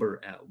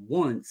number at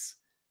once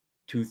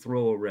to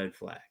throw a red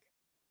flag?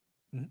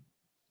 Mm-hmm.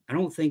 I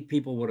don't think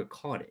people would have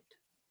caught it.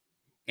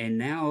 And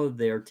now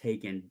they're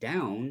taken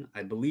down.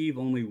 I believe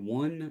only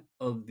one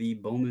of the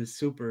Bowman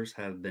Supers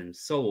have been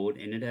sold,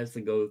 and it has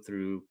to go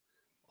through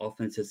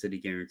authenticity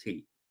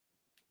guarantee.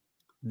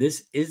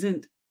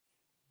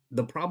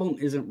 The problem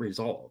isn't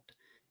resolved.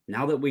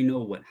 Now that we know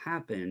what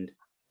happened,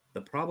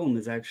 the problem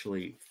is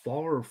actually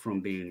far from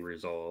being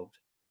resolved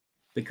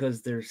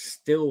because there's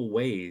still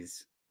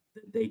ways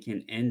that they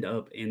can end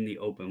up in the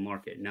open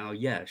market. Now,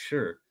 yeah,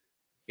 sure,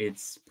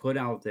 it's put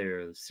out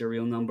there. The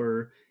serial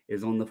number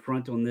is on the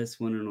front on this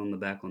one and on the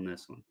back on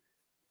this one.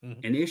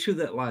 Mm-hmm. An issue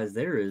that lies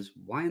there is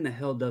why in the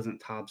hell doesn't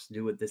Topps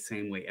do it the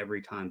same way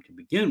every time to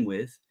begin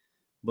with?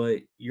 But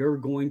you're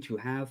going to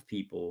have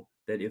people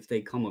that if they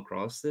come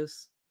across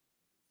this,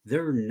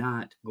 they're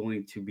not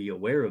going to be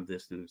aware of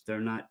this news.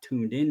 They're not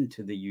tuned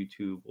into the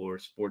YouTube or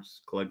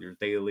Sports Collectors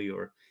Daily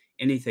or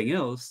anything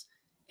else.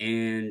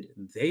 And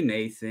they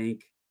may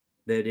think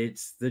that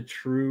it's the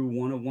true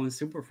one-of-one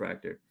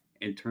Superfractor.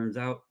 And turns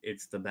out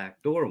it's the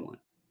backdoor one.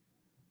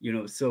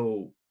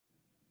 So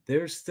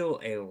there's still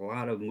a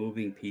lot of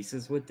moving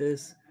pieces with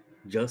this.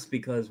 Just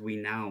because we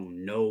now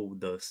know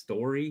the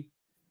story,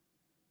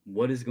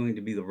 what is going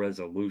to be the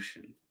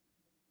resolution?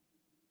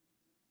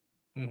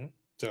 Mm-hmm.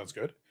 Sounds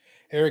good.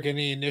 Eric,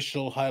 any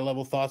initial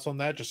high-level thoughts on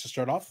that, just to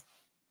start off?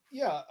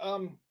 Yeah,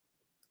 I'm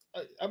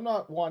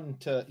not one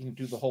to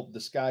do the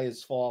sky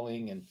is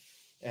falling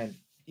and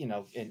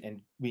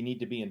we need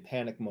to be in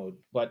panic mode.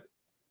 But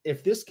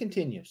if this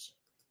continues,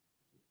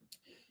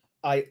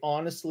 I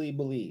honestly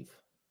believe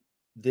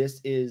this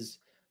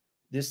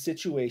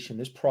situation,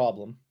 this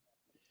problem,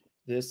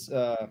 this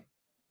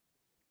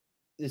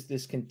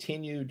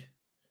continued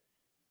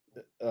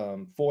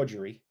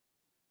forgery.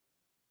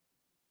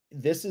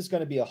 This is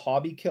going to be a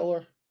hobby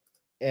killer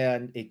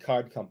and a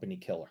card company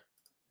killer.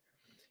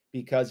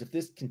 Because if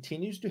this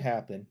continues to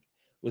happen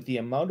with the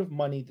amount of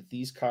money that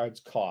these cards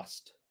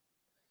cost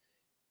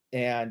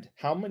and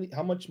how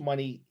much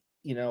money,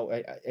 you know,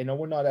 I know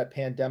we're not at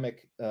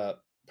pandemic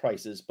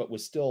prices, but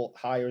was still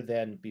higher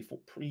than before,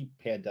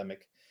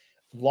 pre-pandemic.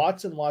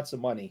 Lots and lots of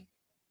money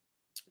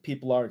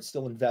people are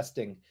still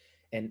investing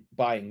and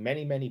buying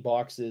many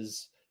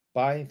boxes,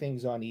 buying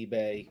things on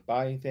eBay,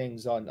 buying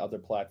things on other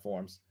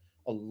platforms.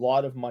 A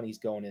lot of money's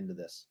going into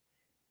this.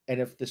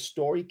 And if the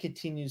story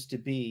continues to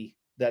be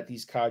that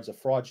these cards are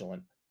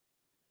fraudulent,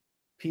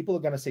 people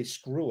are going to say,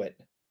 screw it,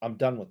 I'm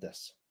done with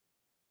this.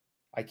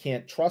 I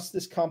can't trust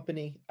this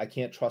company. I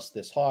can't trust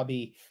this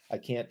hobby. I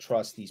can't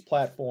trust these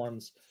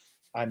platforms.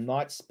 I'm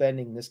not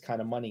spending this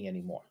kind of money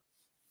anymore.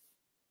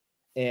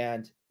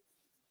 And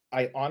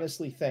I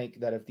honestly think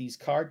that if these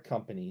card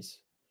companies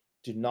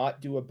do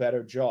not do a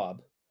better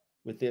job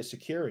with their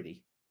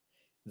security,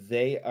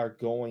 they are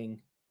going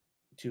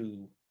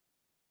to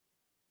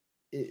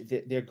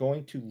they're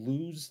going to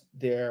lose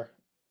their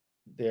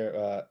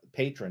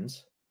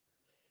patrons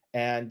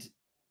and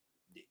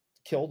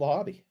kill the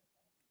hobby.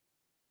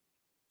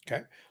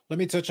 Okay, let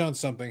me touch on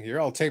something here.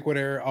 I'll pick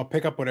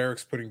up what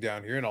Eric's putting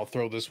down here, and I'll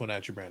throw this one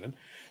at you, Brandon.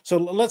 So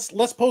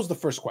let's pose the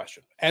first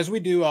question. As we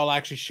do, I'll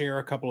actually share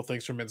a couple of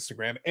things from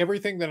Instagram.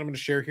 Everything that I'm going to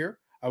share here,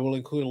 I will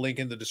include a link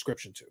in the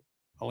description to.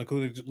 I'll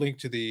include a link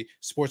to the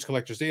Sports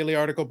Collectors Daily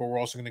article, but we're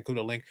also going to include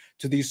a link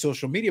to these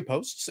social media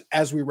posts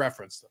as we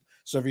reference them.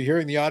 So if you're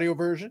hearing the audio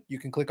version, you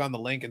can click on the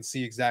link and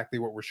see exactly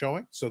what we're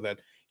showing so that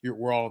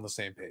we're all on the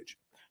same page.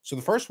 So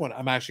the first one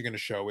I'm actually going to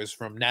show is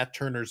from Nat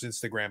Turner's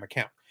Instagram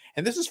account.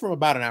 And this is from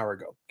about an hour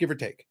ago, give or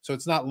take. So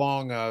it's not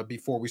long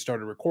before we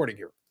started recording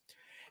here.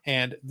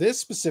 And this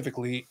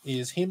specifically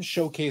is him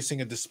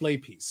showcasing a display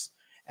piece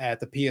at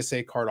the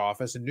PSA card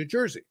office in New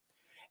Jersey.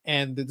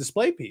 And the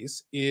display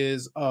piece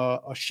is a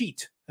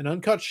sheet, an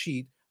uncut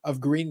sheet of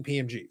green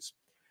PMGs.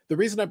 The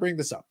reason I bring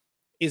this up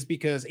is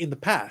because in the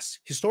past,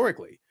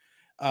 historically,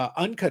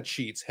 uncut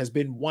sheets has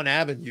been one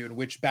avenue in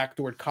which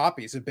backdoored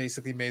copies have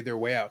basically made their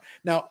way out.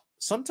 Now,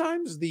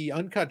 sometimes the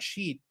uncut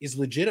sheet is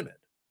legitimate.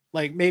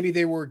 Like maybe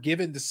they were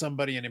given to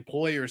somebody, an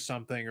employee or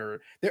something,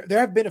 or there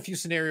have been a few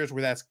scenarios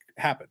where that's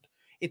happened.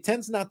 It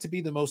tends not to be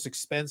the most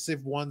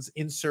expensive ones,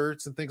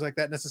 inserts and things like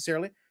that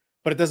necessarily,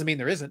 but it doesn't mean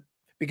there isn't,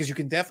 because you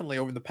can definitely,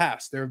 over the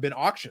past, there have been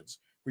auctions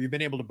where you've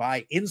been able to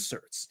buy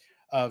inserts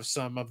of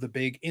some of the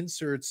big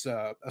inserts,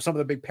 some of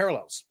the big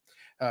parallels.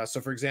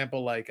 So for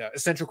example, like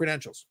essential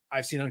credentials,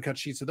 I've seen uncut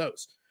sheets of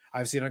those.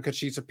 I've seen uncut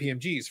sheets of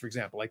PMGs, for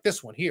example, like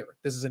this one here.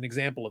 This is an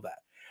example of that.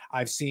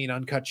 I've seen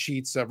uncut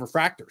sheets of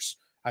refractors.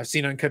 I've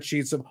seen uncut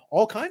sheets of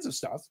all kinds of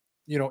stuff,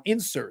 you know,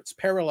 inserts,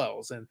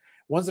 parallels, and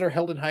ones that are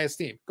held in high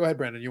esteem. Go ahead,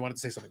 Brandon. You wanted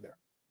to say something there.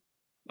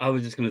 I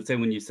was just going to say,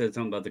 when you said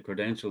something about the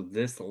credentials,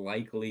 this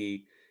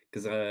likely,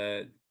 because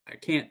I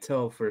can't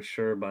tell for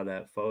sure by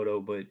that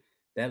photo, but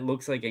that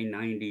looks like a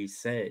 90s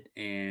set,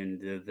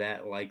 and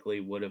that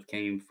likely would have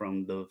came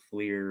from the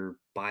Fleer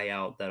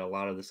buyout that a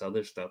lot of this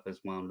other stuff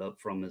has wound up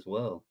from as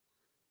well.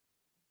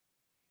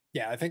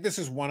 Yeah, I think this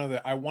is one of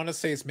the, I want to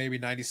say it's maybe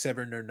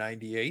 97 or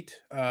 98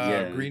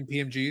 Yeah. green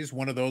PMGs,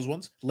 one of those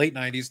ones, late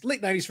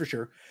 90s for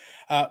sure.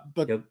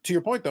 But Yep. to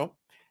your point though,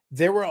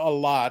 there were a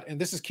lot, and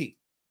this is key.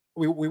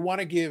 We want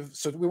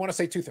to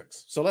say two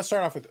things. So let's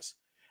start off with this.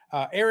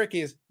 Eric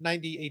is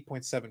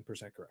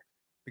 98.7% correct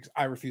because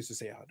I refuse to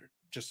say 100.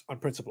 Just on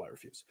principle, I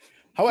refuse.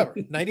 However,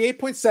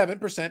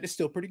 98.7% is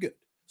still pretty good.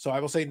 So I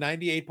will say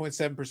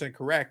 98.7%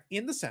 correct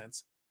in the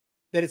sense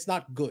that it's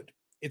not good.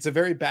 It's a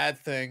very bad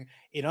thing.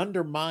 It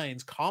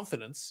undermines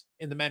confidence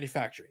in the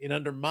manufacturer. It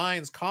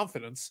undermines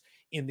confidence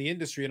in the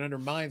industry. It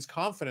undermines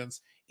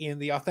confidence in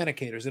the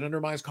authenticators. It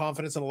undermines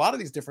confidence in a lot of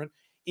these different,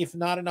 if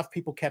not enough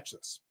people catch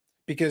this,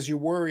 because you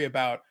worry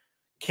about,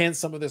 can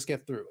some of this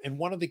get through? And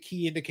one of the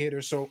key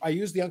indicators, so I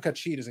use the uncut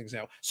sheet as an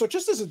example. So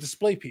just as a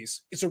display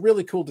piece, it's a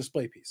really cool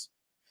display piece.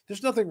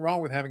 There's nothing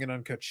wrong with having an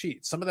uncut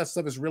sheet. Some of that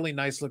stuff is really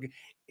nice looking.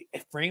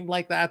 Framed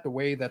like that, the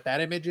way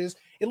that image is,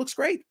 it looks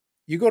great.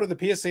 You go to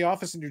the PSA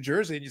office in New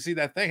Jersey and you see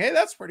that thing. Hey,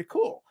 that's pretty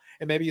cool.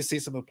 And maybe you see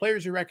some of the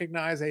players you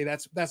recognize. Hey,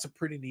 that's a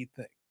pretty neat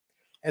thing.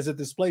 As a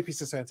display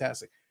piece, it's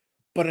fantastic.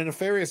 But a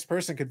nefarious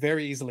person could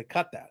very easily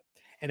cut that.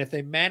 And if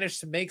they manage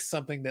to make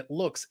something that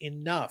looks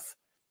enough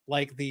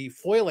like the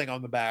foiling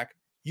on the back,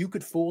 you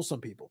could fool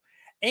some people.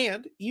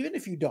 And even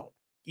if you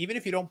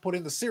don't put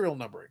in the serial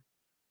numbering,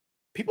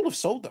 people have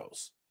sold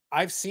those.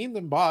 I've seen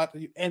them bought.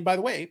 And by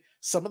the way,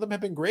 some of them have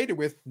been graded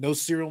with no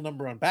serial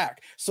number on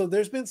back. So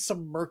there's been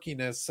some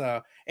murkiness.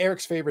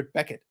 Eric's favorite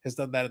Beckett has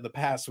done that in the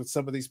past with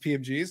some of these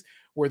PMGs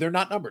where they're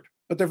not numbered,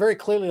 but they're very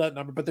clearly not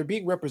numbered, but they're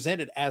being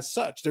represented as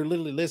such. They're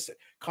literally listed.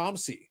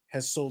 ComC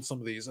has sold some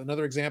of these.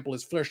 Another example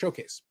is Flair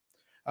Showcase,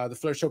 the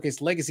Flair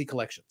Showcase Legacy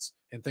collections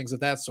and things of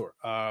that sort.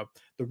 The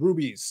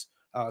rubies,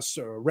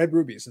 red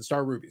rubies and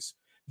star rubies,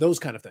 those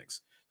kind of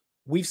things.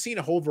 We've seen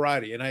a whole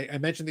variety. And I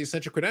mentioned the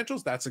essential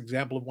credentials. That's an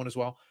example of one as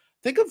well.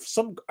 Think of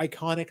some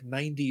iconic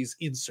 90s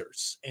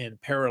inserts and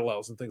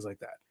parallels and things like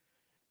that.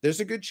 There's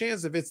a good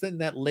chance if it's in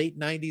that late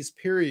 90s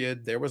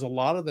period, there was a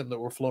lot of them that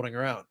were floating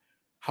around.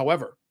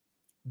 However,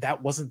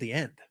 that wasn't the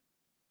end.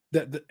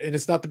 And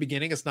it's not the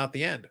beginning, it's not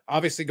the end.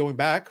 Obviously, going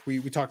back, we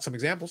talked some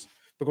examples,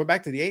 but going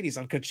back to the 80s,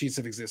 uncut sheets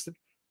have existed.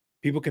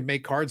 People can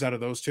make cards out of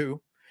those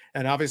too.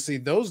 And obviously,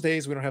 those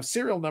days we don't have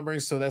serial numbering,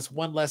 so that's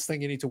one less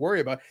thing you need to worry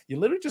about. You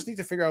literally just need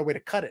to figure out a way to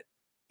cut it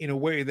in a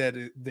way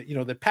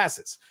that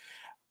passes.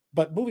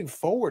 But moving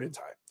forward in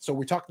time, so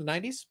we talked the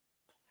 90s.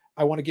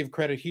 I want to give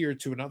credit here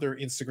to another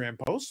Instagram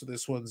post. So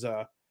this one's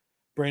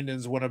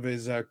Brandon's one of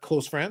his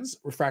close friends,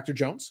 Refractor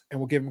Jones, and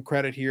we'll give him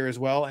credit here as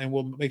well. And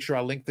we'll make sure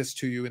I link this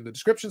to you in the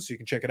description so you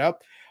can check it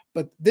out.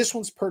 But this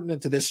one's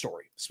pertinent to this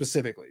story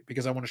specifically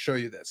because I want to show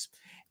you this.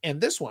 And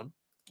this one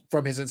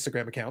from his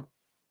Instagram account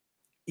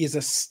is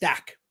a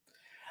stack,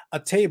 a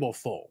table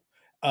full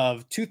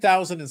of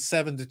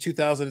 2007 to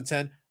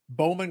 2010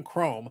 Bowman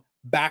Chrome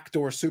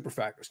backdoor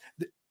Superfractors.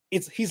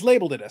 He's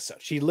labeled it as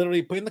such. He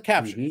literally put in the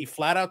caption. He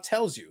flat out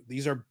tells you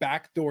these are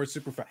backdoor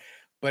Superfractors.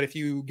 But if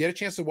you get a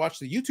chance to watch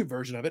the YouTube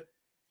version of it,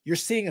 you're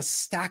seeing a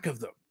stack of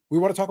them. We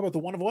want to talk about the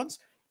one of ones.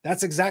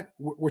 That's exact.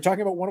 We're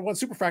talking about one of one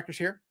Superfractors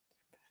here.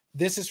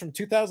 This is from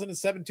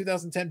 2007,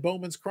 2010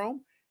 Bowman's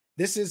Chrome.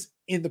 This is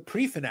in the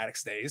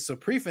pre-Fanatics days. So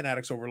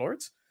pre-Fanatics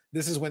Overlords.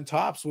 This is when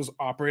Topps was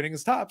operating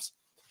as Topps.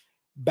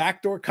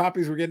 Backdoor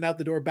copies were getting out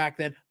the door back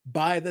then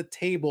by the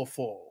table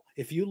full.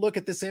 If you look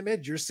at this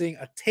image, you're seeing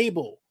a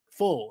table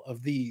full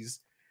of these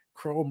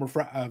Chrome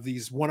of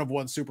these one of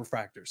one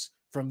Superfractors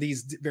from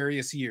these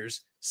various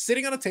years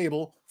sitting on a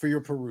table for your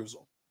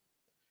perusal.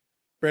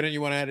 Brendan,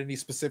 you want to add any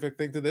specific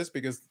thing to this?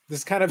 Because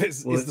this kind of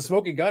is the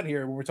smoking gun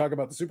here when we're talking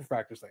about the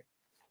Superfractors thing.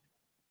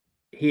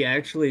 He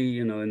actually,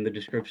 in the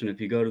description, if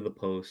you go to the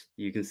post,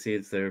 you can see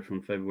it's there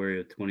from February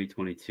of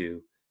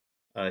 2022.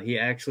 He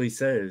actually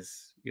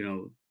says,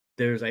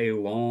 there's a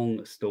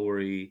long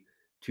story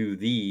to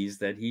these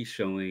that he's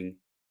showing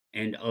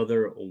and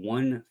other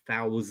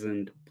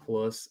 1,000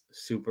 plus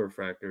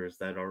Superfractors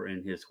that are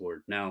in his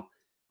hoard. Now,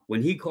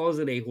 when he calls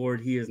it a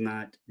hoard, he is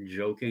not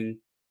joking.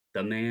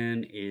 The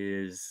man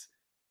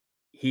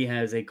he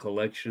has a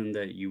collection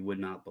that you would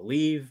not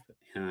believe.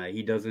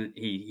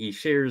 He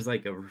shares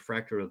like a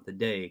refractor of the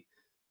day,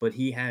 but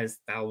he has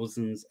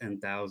thousands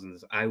and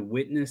thousands. I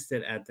witnessed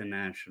it at the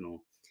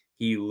National.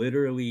 He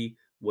literally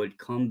would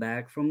come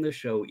back from the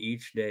show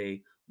each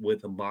day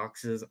with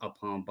boxes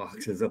upon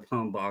boxes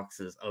upon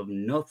boxes of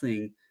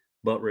nothing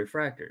but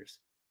refractors.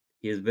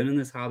 He has been in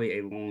this hobby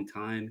a long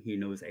time. He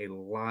knows a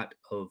lot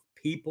of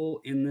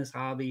people in this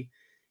hobby,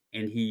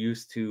 and he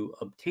used to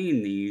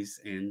obtain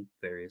these in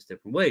various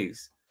different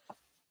ways.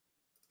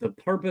 The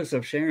purpose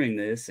of sharing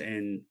this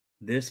and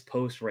this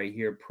post right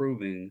here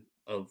proving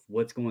of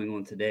what's going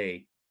on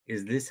today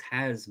is this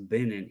has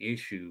been an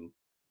issue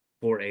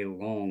for a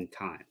long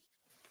time.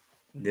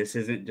 This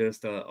isn't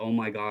just a, oh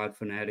my God,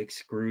 Fanatics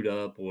screwed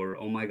up, or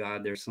oh my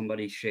God, there's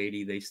somebody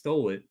shady, they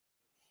stole it.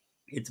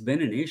 It's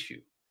been an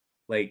issue.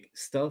 Like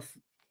stuff,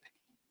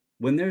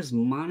 when there's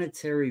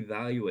monetary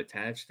value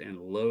attached and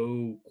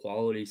low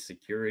quality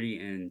security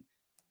and,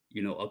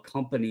 a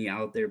company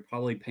out there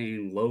probably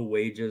paying low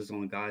wages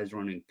on guys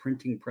running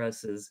printing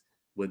presses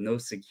with no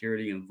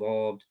security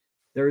involved,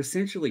 they're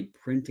essentially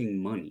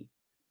printing money,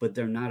 but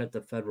they're not at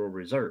the Federal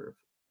Reserve.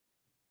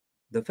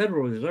 The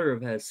Federal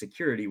Reserve has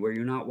security where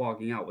you're not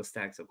walking out with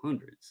stacks of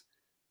hundreds.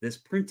 This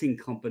printing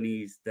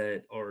companies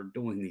that are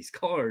doing these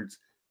cards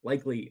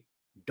likely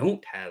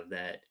don't have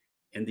that.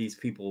 And these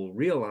people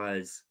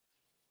realize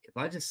if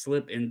I just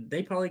slip, and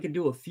they probably could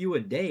do a few a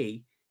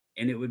day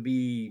and it would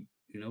be,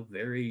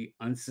 very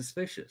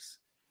unsuspicious.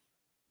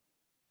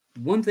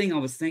 One thing I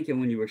was thinking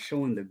when you were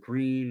showing the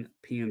green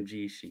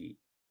PMG sheet,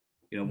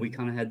 we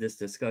kind of had this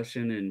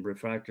discussion and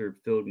Refractor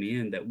filled me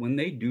in that when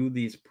they do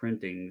these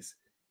printings,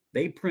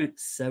 they print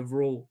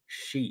several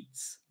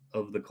sheets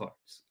of the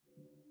cards.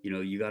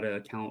 You got to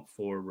account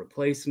for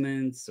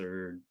replacements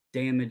or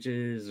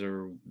damages,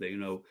 or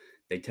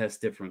they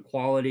test different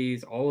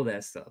qualities, all of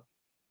that stuff.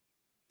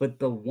 But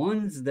the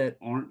ones that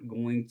aren't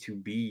going to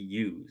be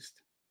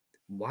used,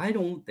 why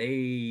don't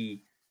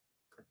they,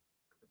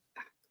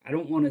 I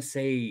don't want to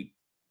say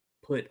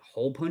put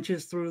hole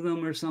punches through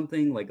them or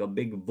something, like a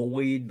big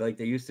void like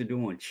they used to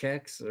do on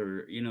checks,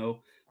 or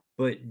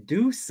but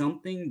do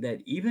something that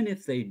even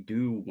if they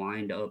do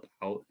wind up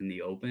out in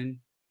the open,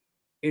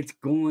 it's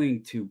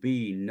going to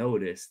be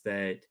noticed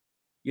that,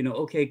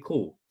 okay,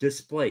 cool,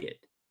 display it,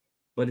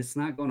 but it's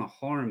not going to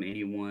harm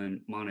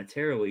anyone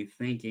monetarily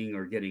thinking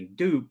or getting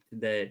duped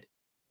that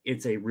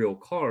it's a real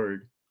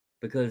card,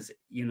 because,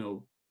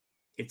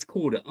 it's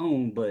cool to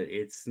own, but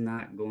it's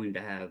not going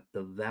to have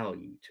the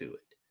value to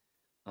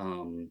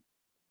it.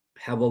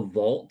 Have a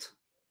vault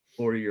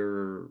for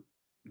your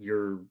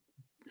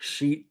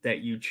sheet that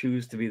you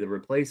choose to be the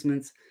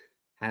replacements.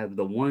 Have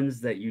the ones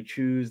that you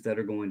choose that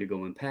are going to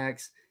go in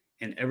packs,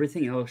 and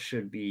everything else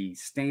should be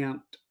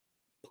stamped,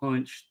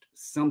 punched,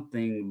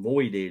 something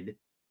voided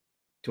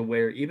to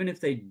where even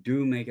if they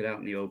do make it out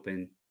in the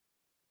open,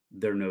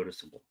 they're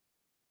noticeable.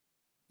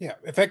 Yeah,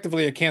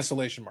 effectively a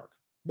cancellation mark.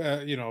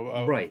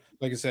 Right.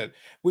 Like I said,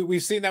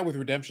 we've seen that with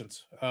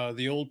redemptions.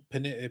 The old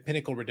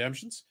Pinnacle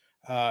redemptions.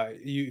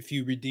 if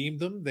you redeemed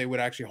them, they would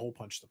actually hole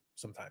punch them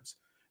sometimes.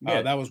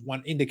 Yeah. That was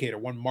one indicator,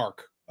 one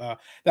mark.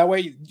 That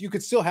way you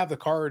could still have the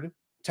card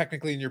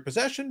technically in your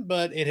possession,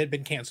 but it had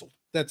been canceled.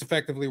 That's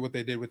effectively what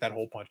they did with that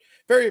hole punch.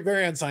 Very,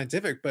 very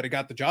unscientific, but it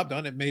got the job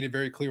done. It made it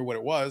very clear what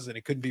it was, and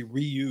it couldn't be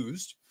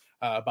reused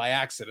by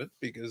accident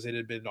because it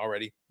had been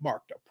already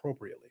marked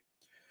appropriately.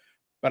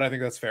 But I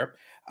think that's fair.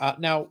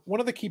 Now, one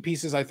of the key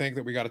pieces I think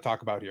that we got to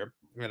talk about here,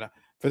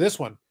 for this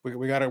one,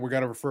 we got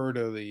to refer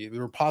to the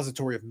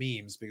repository of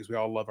memes because we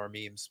all love our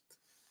memes.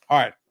 All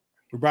right,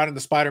 we brought in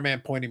the Spider-Man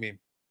pointy meme.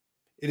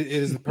 It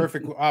is the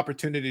perfect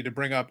opportunity to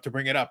bring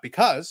it up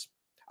because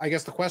I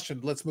guess the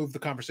question. Let's move the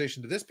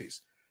conversation to this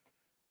piece.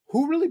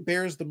 Who really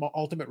bears the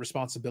ultimate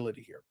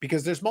responsibility here?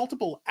 Because there's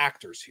multiple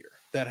actors here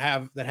that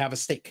have a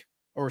stake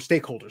or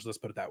stakeholders. Let's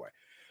put it that way.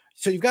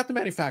 So you've got the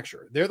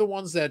manufacturer. They're the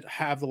ones that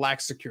have the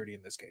lax security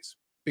in this case,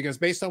 because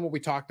based on what we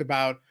talked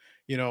about,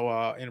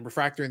 in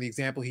Refractor, in the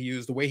example he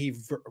used, the way he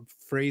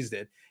phrased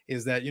it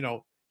is that,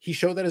 he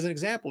showed that as an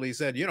example. He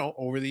said,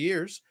 over the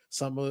years,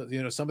 some of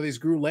these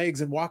grew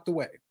legs and walked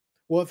away.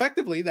 Well,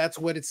 effectively, that's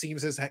what it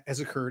seems has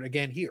occurred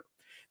again here.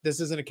 This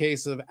isn't a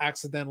case of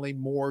accidentally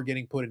more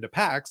getting put into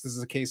packs. This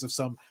is a case of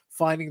some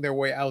finding their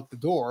way out the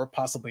door,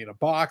 possibly in a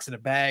box, in a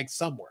bag,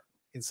 somewhere,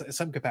 in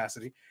some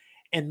capacity,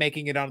 and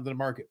making it onto the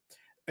market.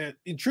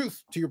 In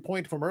truth, to your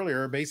point from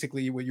earlier,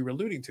 basically what you were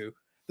alluding to,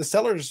 the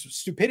seller's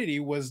stupidity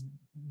was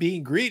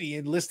being greedy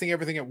and listing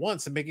everything at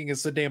once and making it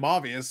so damn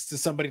obvious to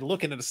somebody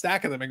looking at a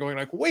stack of them and going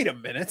like, wait a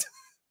minute,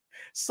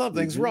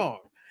 something's wrong.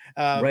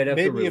 Right after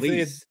maybe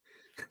release.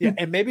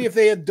 and maybe if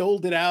they had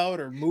doled it out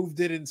or moved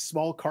it in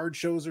small card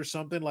shows or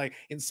something, like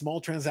in small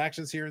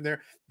transactions here and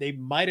there, they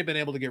might have been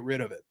able to get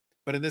rid of it.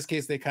 But in this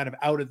case, they kind of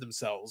outed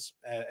themselves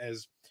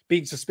as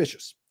being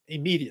suspicious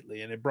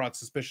immediately, and it brought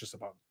suspicious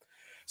upon them.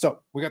 So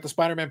we got the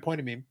Spider-Man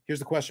pointy meme. Here's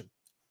the question.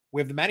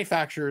 We have the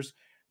manufacturers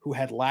who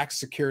had lax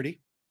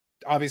security,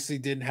 obviously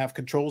didn't have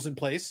controls in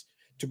place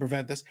to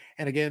prevent this.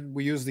 And again,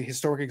 we use the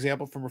historic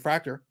example from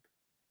Refractor.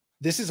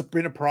 This has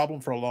been a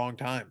problem for a long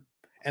time.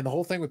 And the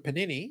whole thing with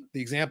Panini,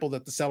 the example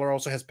that the seller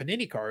also has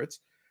Panini cards,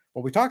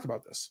 well, we talked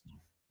about this.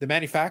 The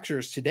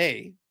manufacturers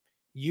today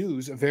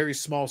use a very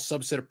small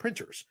subset of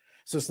printers.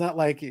 So it's not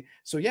like,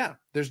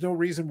 there's no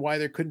reason why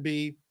there couldn't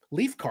be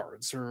Leaf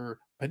cards or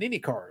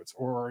Panini cards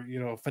or,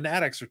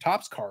 Fanatics or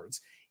Topps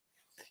cards.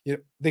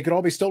 They could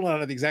all be stolen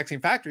out of the exact same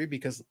factory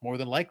because more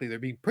than likely they're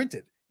being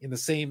printed in the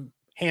same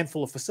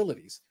handful of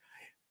facilities.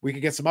 We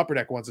could get some Upper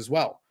Deck ones as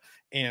well.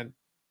 And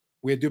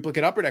we had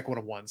duplicate Upper Deck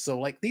 1-of-1. So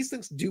like these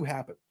things do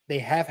happen. They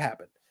have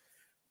happened.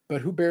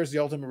 But who bears the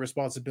ultimate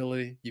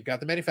responsibility? You've got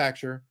the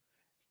manufacturer.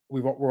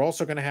 We're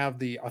also going to have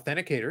the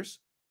authenticators.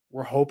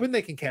 We're hoping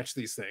they can catch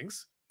these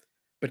things.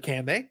 But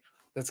can they?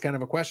 That's kind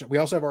of a question. We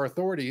also have our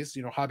authorities,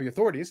 hobby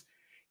authorities.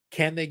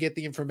 Can they get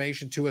the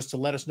information to us to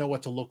let us know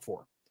what to look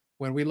for?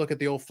 When we look at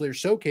the old Fleer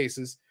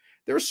showcases,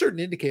 there are certain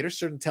indicators,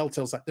 certain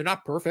telltales. They're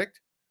not perfect,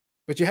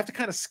 but you have to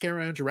kind of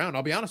scrounge around.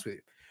 I'll be honest with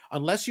you.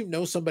 Unless you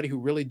know somebody who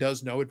really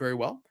does know it very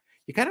well,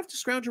 you kind of have to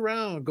scrounge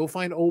around, go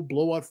find old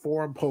blowout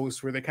forum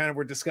posts where they kind of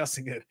were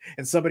discussing it.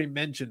 And somebody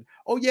mentioned,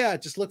 oh yeah,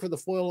 just look for the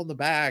foil on the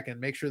back and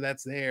make sure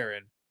that's there.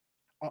 And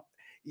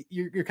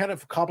you're kind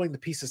of cobbling the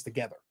pieces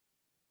together.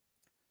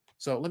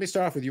 So let me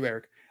start off with you,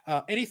 Eric.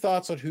 Any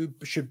thoughts on who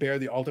should bear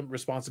the ultimate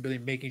responsibility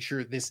in making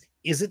sure this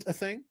isn't a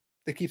thing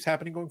that keeps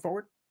happening going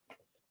forward?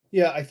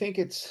 Yeah, I think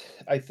it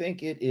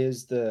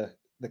is the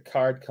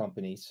card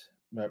companies'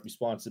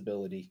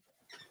 responsibility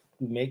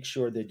to make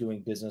sure they're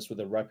doing business with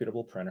a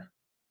reputable printer,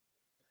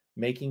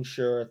 making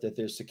sure that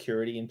there's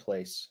security in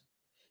place,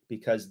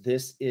 because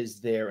this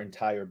is their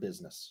entire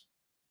business,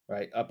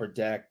 right? Upper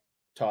Deck,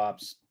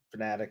 Topps,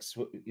 Fanatics,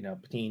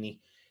 Panini.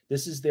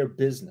 This is their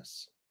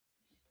business.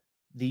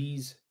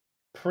 These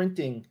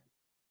printing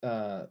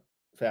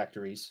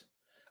factories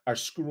are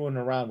screwing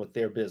around with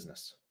their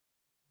business,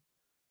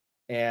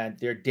 and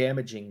they're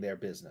damaging their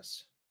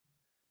business.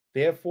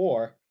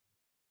 Therefore,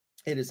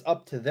 it is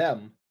up to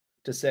them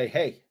to say,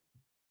 hey,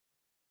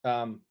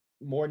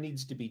 more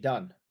needs to be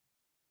done.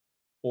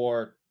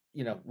 Or,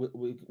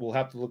 we'll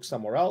have to look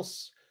somewhere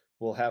else.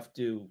 We'll have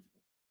to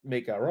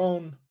make our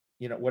own,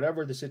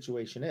 whatever the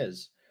situation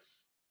is.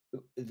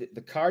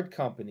 The card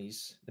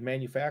companies, the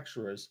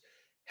manufacturers,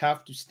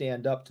 have to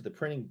stand up to the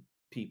printing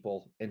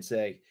people and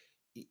say,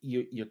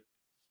 you're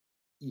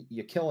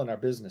killing our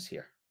business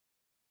here.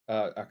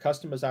 Our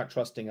customers aren't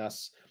trusting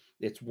us.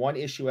 It's one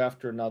issue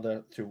after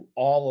another through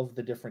all of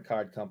the different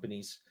card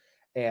companies.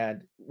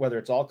 And whether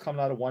it's all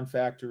coming out of one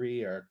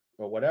factory or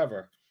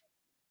whatever,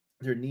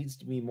 there needs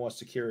to be more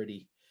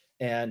security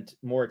and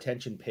more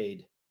attention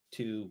paid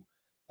to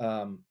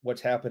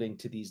what's happening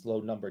to these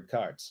low numbered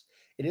cards.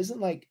 It isn't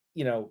like,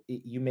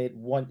 you made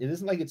one, it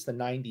isn't like it's the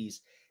 90s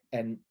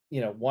and,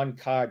 one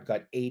card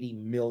got 80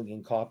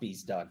 million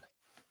copies done.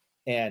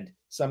 And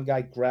some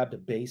guy grabbed a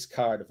base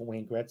card of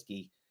Wayne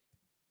Gretzky,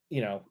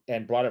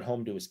 and brought it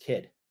home to his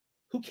kid.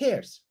 Who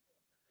cares?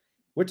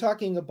 We're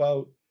talking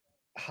about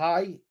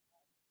high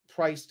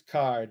priced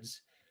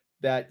cards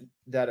that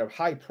are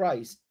high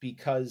priced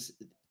because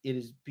it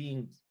is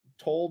being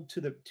told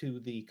to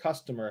the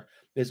customer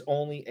there's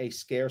only a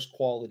scarce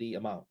quality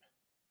amount.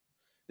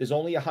 There's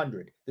only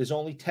 100. There's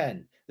only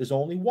 10. There's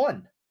only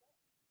 1.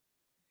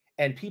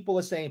 And people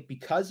are saying,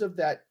 because of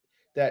that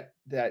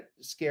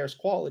scarce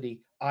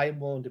quality, I am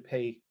willing to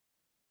pay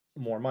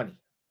more money.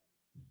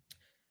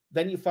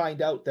 Then you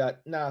find out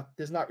that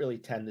there's not really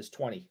 10, there's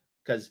 20,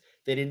 because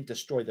they didn't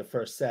destroy the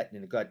first set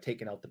and it got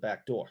taken out the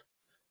back door.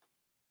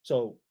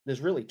 So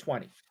there's really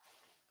 20.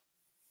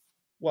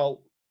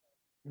 Well,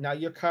 now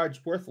your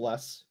card's worth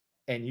less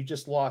and you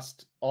just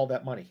lost all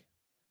that money.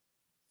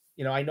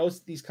 You know, I know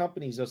these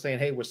companies are saying,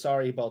 hey, we're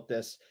sorry about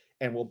this,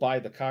 and we'll buy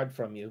the card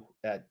from you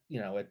at,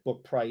 at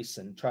book price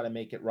and try to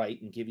make it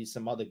right and give you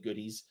some other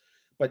goodies.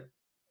 But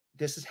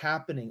this is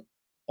happening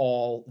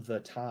all the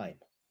time.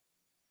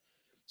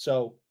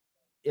 So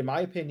in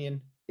my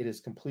opinion, it is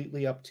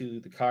completely up to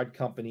the card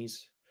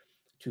companies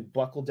to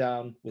buckle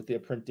down with their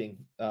printing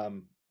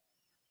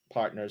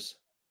partners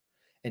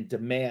and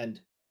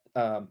demand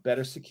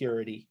better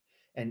security,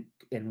 and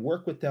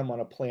work with them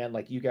on a plan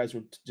like you guys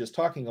were just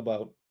talking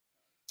about,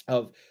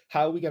 of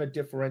how are we going to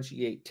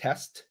differentiate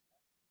test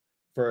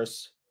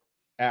versus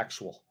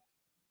actual.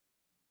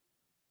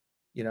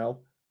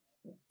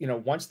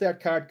 Once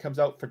that card comes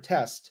out for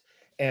test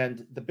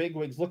and the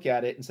bigwigs look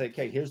at it and say,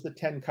 okay, here's the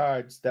 10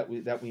 cards that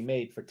we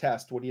made for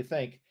test. What do you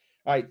think?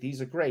 All right, these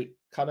are great.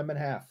 Cut them in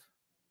half.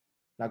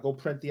 Now go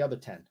print the other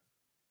 10.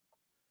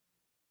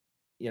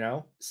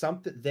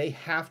 Something, they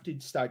have to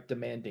start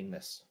demanding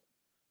this.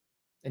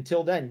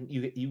 Until then,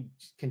 you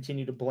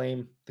continue to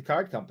blame the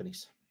card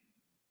companies.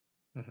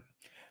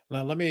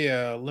 Now let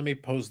me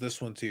pose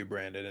this one to you,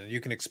 Brandon, and you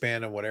can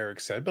expand on what Eric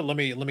said. But let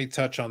me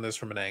touch on this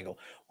from an angle.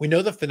 We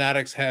know that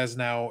Fanatics has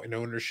now an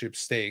ownership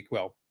stake.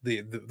 Well,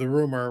 the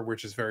rumor,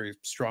 which is very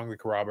strongly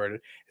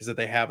corroborated, is that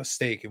they have a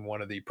stake in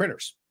one of the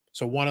printers.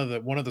 So one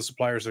of the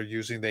suppliers they're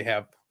using, they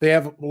have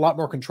a lot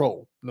more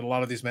control than a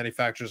lot of these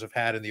manufacturers have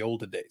had in the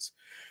olden days.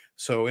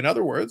 So in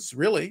other words,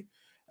 really,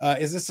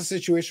 is this a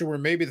situation where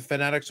maybe the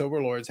Fanatics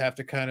overlords have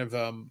to kind of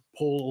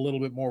pull a little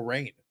bit more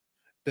rein?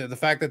 The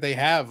fact that they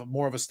have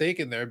more of a stake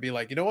in there, be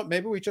like, you know what,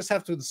 maybe we just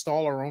have to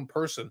install our own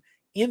person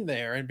in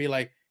there and be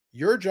like,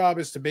 your job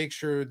is to make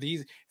sure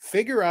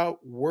figure out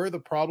where the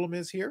problem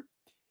is here.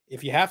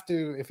 If you have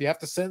to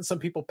send some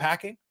people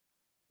packing,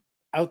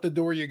 out the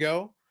door you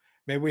go.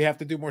 Maybe we have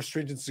to do more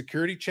stringent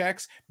security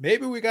checks.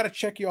 Maybe we got to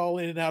check you all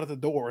in and out of the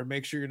door and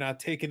make sure you're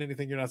not taking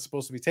anything you're not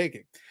supposed to be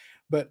taking.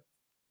 But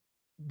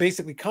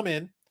basically come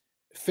in,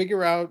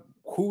 figure out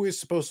who is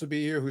supposed to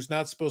be here, who's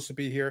not supposed to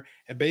be here,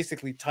 and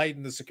basically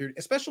tighten the security,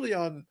 especially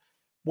on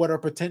what are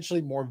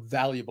potentially more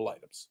valuable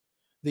items.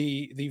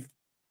 The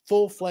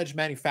full-fledged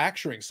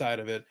manufacturing side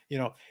of it,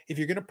 if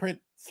you're going to print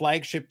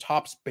flagship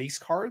Topps base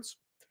cards,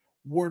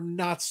 we're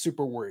not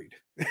super worried.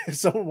 If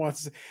someone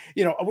wants,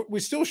 we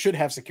still should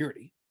have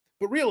security,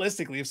 but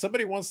realistically, if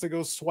somebody wants to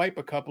go swipe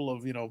a couple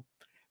of,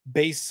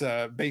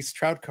 base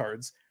Trout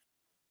cards,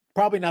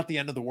 probably not the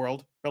end of the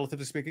world,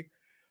 relatively speaking.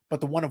 But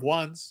the one of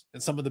ones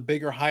and some of the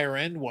bigger, higher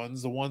end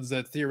ones, the ones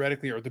that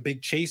theoretically are the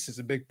big chases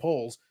and big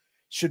pulls,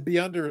 should be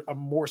under a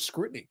more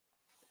scrutiny.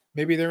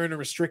 Maybe they're in a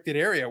restricted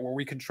area where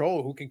we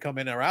control who can come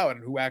in or out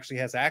and who actually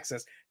has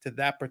access to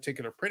that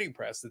particular printing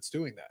press that's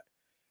doing that.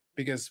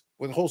 Because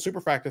with the whole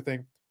Superfractor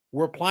thing,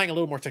 we're applying a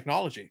little more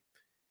technology.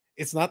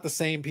 It's not the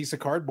same piece of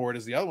cardboard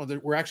as the other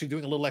one. We're actually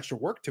doing a little extra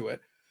work to it.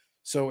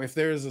 So if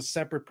there's a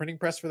separate printing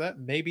press for that,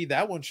 maybe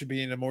that one should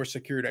be in a more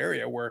secured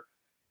area where,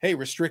 hey,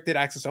 restricted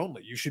access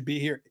only. You should be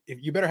here.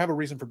 You better have a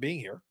reason for being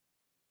here.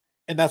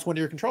 And that's one of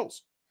your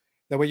controls.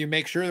 That way you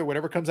make sure that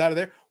whatever comes out of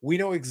there, we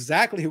know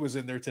exactly who was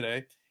in there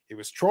today. It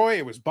was Troy,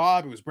 it was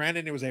Bob, it was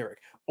Brandon, it was Eric.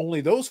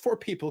 Only those 4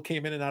 people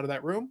came in and out of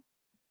that room.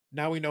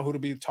 Now we know who to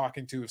be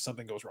talking to if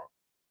something goes wrong.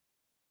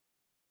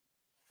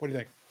 What do you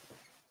think?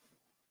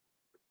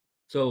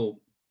 So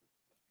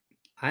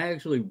I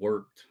actually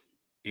worked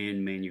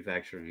in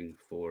manufacturing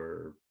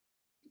for,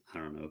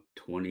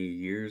 20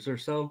 years or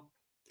so.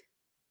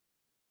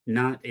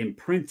 Not in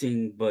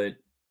printing, but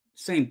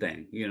same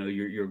thing.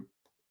 You're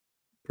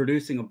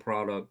producing a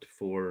product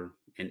for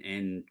an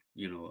end,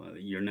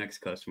 your next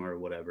customer or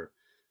whatever.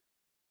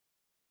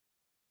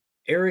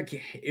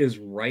 Eric is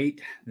right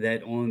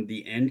that on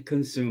the end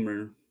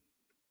consumer,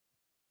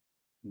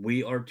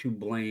 we are to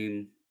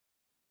blame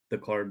the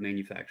card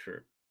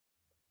manufacturer.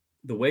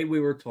 The way we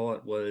were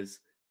taught was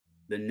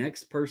the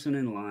next person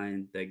in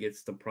line that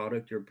gets the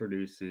product you're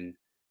producing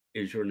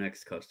is your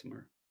next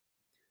customer.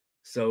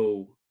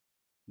 So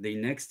the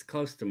next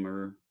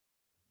customer,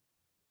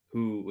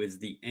 who is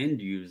the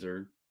end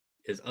user,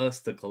 is us,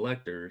 the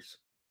collectors.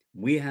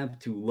 We have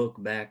to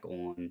look back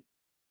on,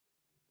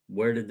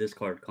 where did this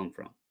card come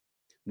from?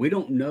 We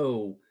don't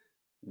know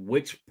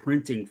which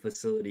printing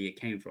facility it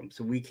came from.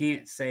 So we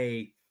can't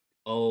say,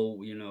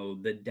 oh,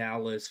 the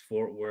Dallas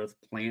Fort Worth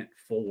plant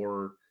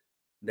 4,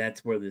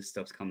 that's where this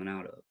stuff's coming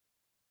out of.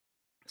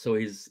 So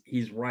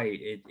he's right.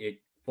 It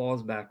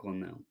falls back on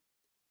them.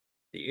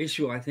 The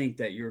issue I think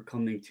that you're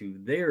coming to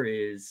there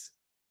is,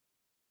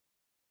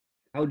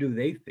 how do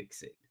they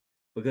fix it?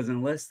 Because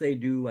unless they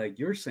do like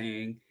you're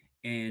saying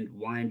and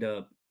wind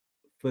up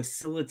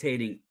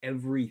facilitating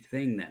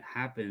everything that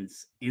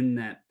happens in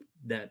that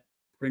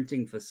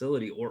printing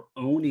facility or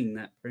owning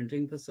that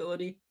printing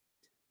facility,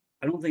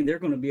 I don't think they're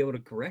going to be able to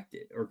correct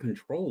it or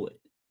control it.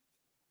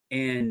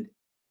 And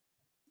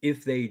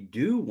if they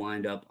do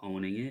wind up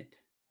owning it,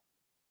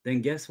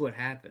 then guess what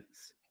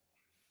happens?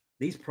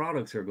 These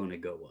products are going to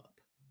go up,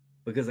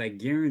 because I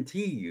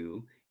guarantee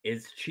you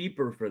it's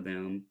cheaper for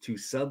them to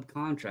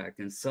subcontract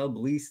and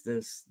sublease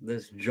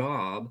this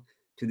job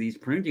to these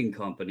printing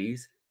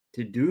companies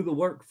to do the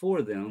work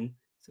for them,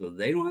 so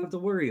they don't have to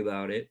worry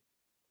about it,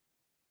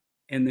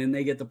 and then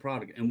they get the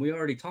product. And we're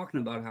already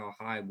talking about how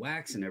high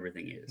wax and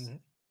everything is. Mhm.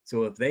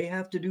 So if they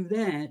have to do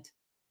that,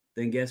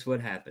 then guess what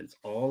happens?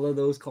 All of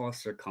those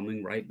costs are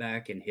coming right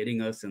back and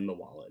hitting us in the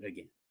wallet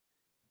again.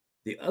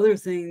 The other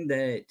thing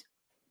that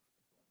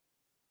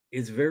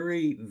is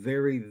very,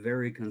 very,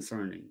 very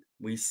concerning,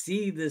 we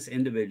see this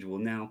individual.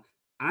 Now,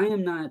 I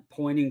am not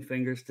pointing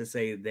fingers to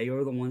say they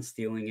are the ones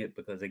stealing it,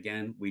 because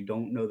again, we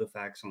don't know the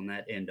facts on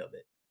that end of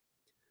it.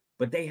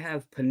 But they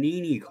have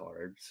Panini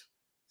cards.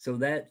 So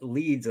that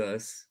leads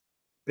us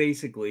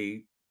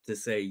basically to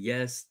say,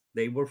 yes,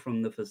 they were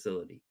from the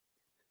facility.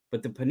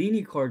 But the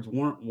Panini cards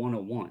weren't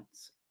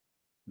 101s.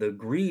 The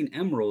green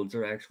emeralds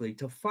are actually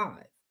to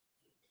 5.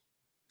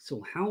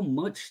 So how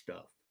much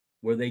stuff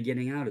were they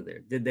getting out of there?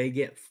 Did they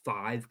get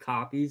 5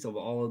 copies of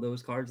all of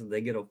those cards? Did they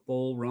get a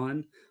full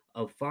run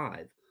of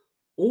 5?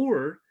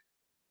 Or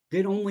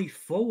did only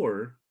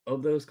 4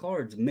 of those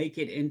cards make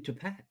it into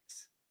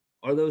packs?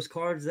 Are those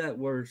cards that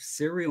were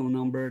serial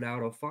numbered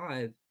out of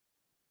 5,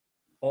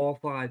 all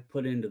 5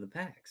 put into the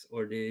packs?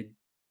 Or did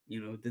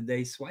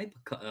they swipe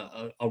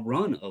a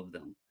run of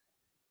them?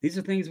 These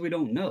are things we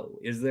don't know.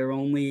 Is there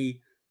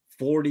only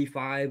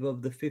 45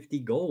 of the 50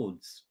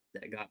 golds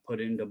that got put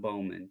into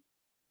Bowman?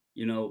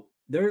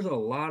 There's a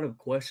lot of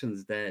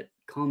questions that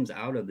comes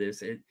out of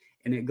this.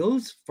 And it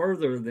goes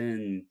further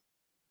than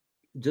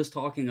just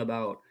talking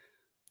about,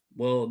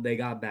 well, they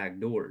got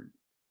backdoored.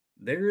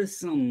 There is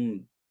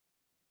some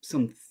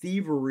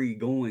thievery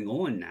going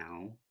on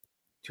now,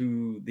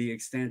 to the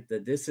extent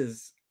that this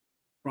is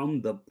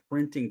from the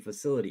printing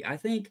facility. I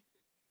think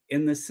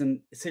in this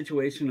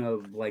situation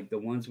of like the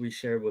ones we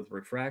shared with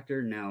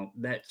Refractor, now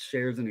that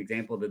shares an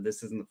example that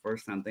this isn't the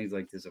first time things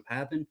like this have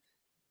happened.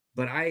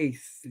 But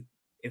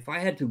if I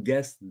had to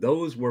guess,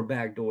 those were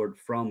backdoored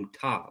from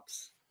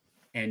Tops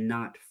and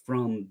not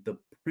from the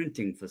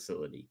printing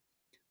facility.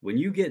 When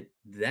you get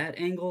that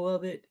angle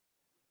of it,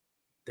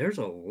 there's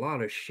a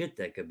lot of shit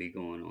that could be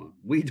going on.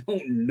 We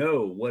don't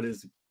know what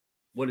is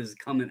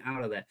coming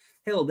out of that.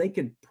 Hell, they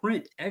could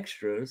print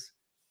extras,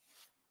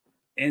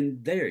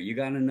 and there you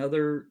got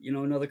another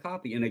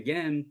copy. And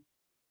again,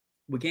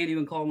 we can't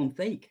even call them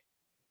fake,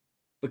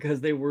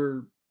 because they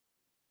were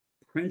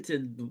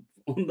printed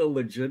on the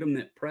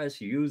legitimate press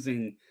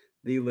using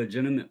the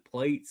legitimate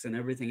plates and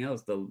everything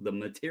else, the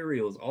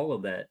materials, all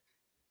of that.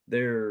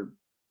 They're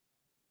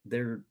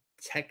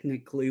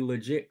technically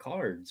legit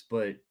cards,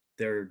 but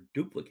they're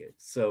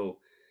duplicates. So,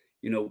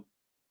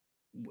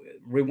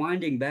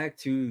 rewinding back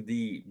to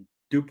the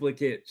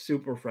duplicate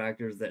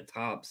superfractors that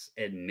Topps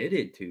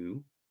admitted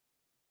to,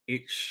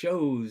 it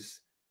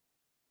shows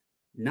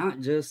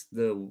not just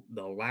the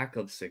lack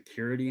of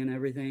security and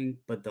everything,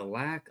 but the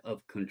lack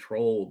of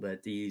control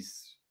that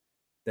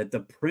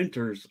the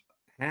printers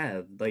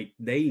have. Like,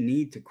 they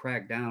need to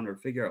crack down or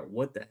figure out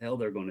what the hell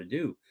they're going to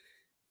do.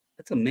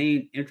 That's a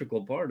main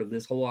integral part of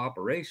this whole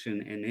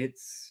operation, and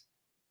it's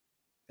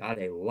got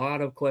a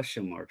lot of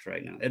question marks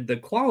right now. The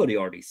quality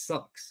already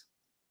sucks.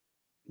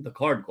 The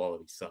card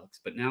quality sucks,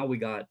 but now we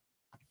got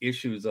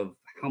issues of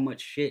how much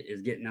shit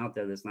is getting out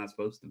there that's not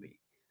supposed to be.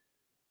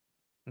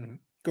 Mm-hmm.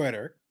 Go ahead,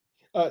 Eric.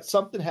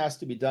 Something has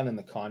to be done in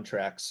the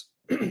contracts.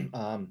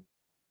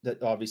 That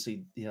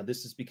obviously,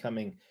 this is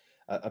becoming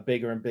a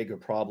bigger and bigger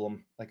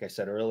problem. Like I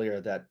said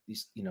earlier, that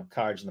these,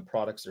 cards and the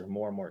products are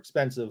more and more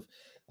expensive.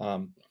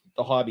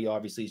 The hobby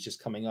obviously is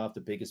just coming off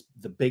the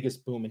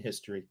biggest boom in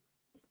history.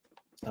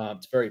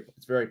 It's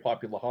very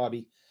popular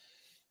hobby.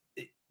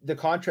 The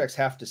contracts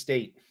have to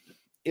state,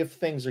 if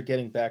things are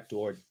getting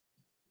backdoored,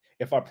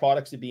 if our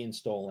products are being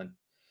stolen,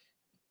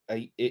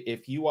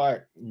 if you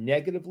are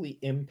negatively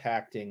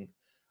impacting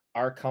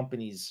our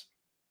company's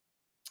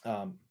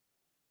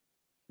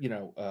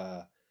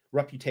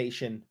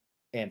reputation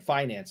and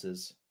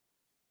finances,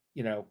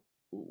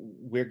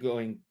 we're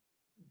going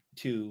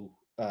to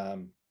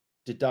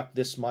deduct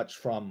this much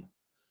from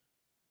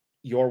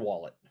your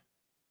wallet.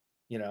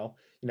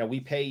 We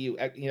pay you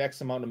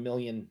X amount of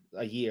million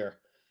a year.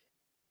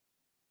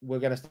 We're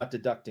going to start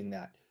deducting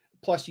that.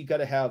 Plus, you got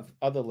to have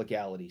other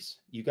legalities.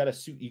 You got to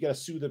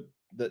sue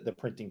the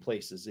printing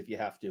places if you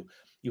have to.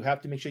 You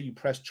have to make sure you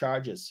press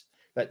charges,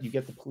 that you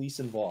get the police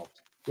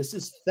involved. This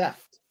is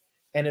theft.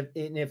 And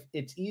if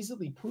it's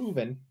easily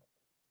proven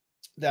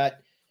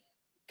that,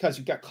 because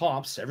you've got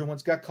comps,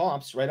 everyone's got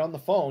comps right on the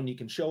phone. You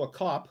can show a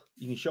cop,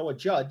 you can show a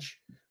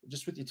judge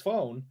just with your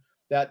phone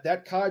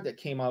that card that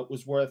came out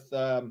was worth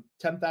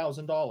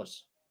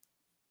 $10,000.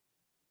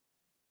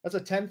 That's a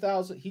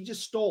 10,000. He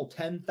just stole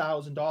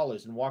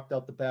 $10,000 and walked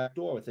out the back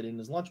door with it in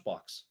his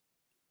lunchbox.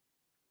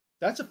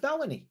 That's a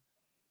felony.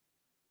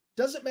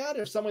 Doesn't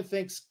matter if someone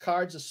thinks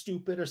cards are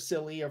stupid or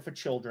silly or for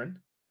children.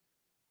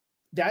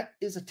 That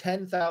is a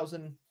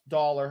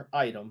 $10,000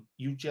 item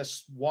you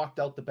just walked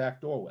out the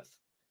back door with.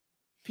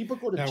 People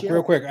go to jail.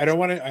 Real quick, I don't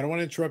want to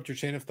interrupt your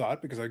chain of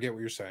thought because I get what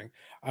you're saying.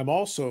 I'm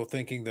also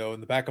thinking, though, in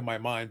the back of my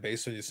mind,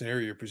 based on the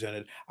scenario you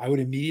presented, I would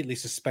immediately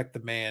suspect the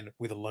man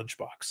with a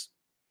lunchbox.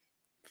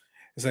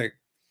 It's like,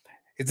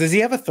 does he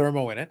have a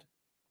thermo in it?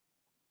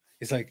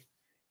 It's like,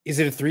 is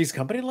it a Three's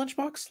Company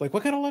lunchbox? Like,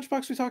 what kind of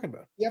lunchbox are we talking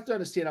about? You have to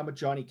understand, I'm a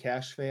Johnny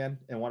Cash fan,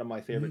 and one of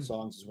my favorite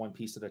songs is "One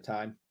Piece at a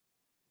Time."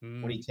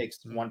 When he takes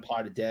one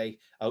part a day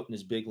out in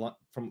his big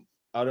from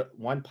out of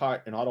one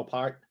part, an auto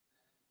part.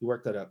 He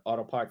worked at an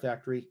auto part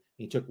factory.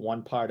 He took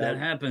one part out. That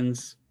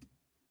happens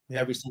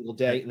every single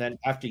day, and then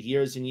after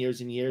years and years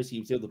and years, he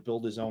was able to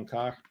build his own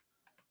car.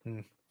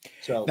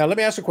 So now let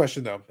me ask a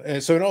question though.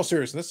 So in all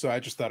seriousness, so I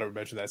just thought I would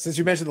mention that since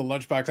you mentioned the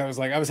lunchbox,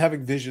 I was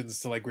having visions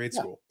to like grade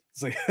school.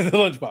 It's like the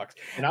lunchbox.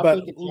 And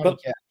I'm thinking Johnny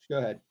Cash. Go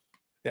ahead.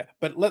 Yeah,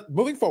 but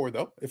moving forward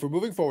though, if we're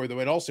moving forward though,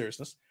 in all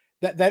seriousness,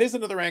 that is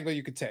another angle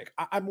you could take.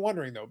 I'm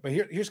wondering though, but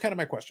here's kind of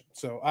my question.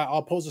 So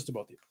I'll pose this to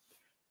both of you.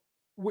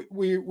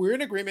 We're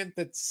in agreement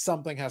that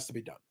something has to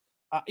be done,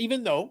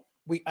 even though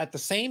we at the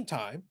same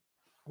time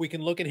we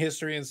can look at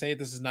history and say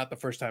this is not the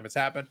first time it's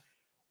happened.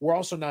 We're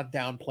also not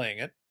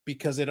downplaying it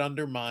because it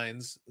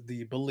undermines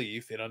the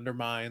belief, it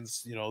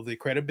undermines the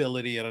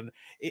credibility, and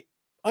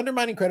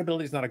undermining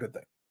credibility is not a good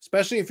thing,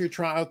 especially if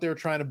you're out there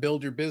trying to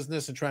build your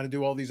business and trying to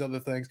do all these other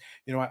things.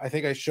 I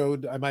think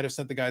I might have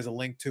sent the guys a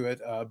link to it,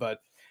 but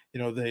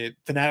the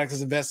Fanatics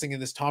is investing in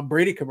this Tom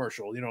Brady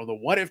commercial, the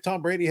what if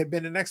Tom Brady had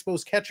been an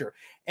Expos catcher.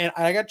 And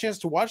I got a chance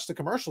to watch the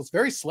commercial. It's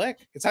very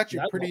slick. It's actually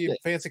a pretty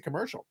fancy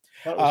commercial.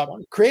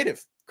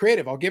 Creative.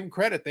 I'll give them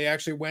credit. They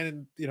actually went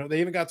and,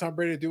 they even got Tom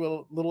Brady to do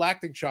a little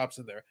acting chops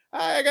in there.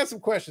 I got some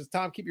questions.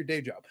 Tom, keep your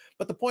day job.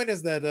 But the point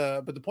is that,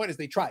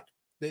 they tried.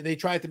 They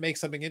tried to make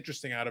something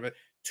interesting out of it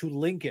to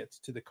link it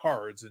to the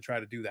cards and try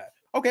to do that.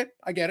 Okay,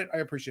 I get it. I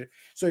appreciate it.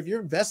 So if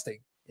you're investing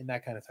in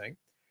that kind of thing,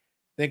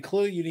 then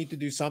clearly you need to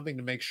do something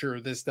to make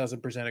sure this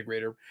doesn't present a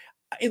greater.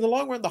 In the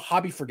long run, the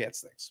hobby forgets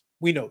things.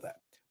 We know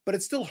that. But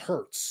it still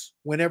hurts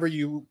whenever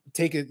you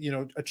take a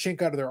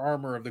chink out of their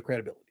armor of the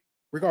credibility.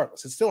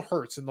 Regardless, it still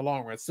hurts in the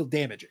long run. It's still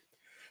damaging.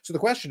 So the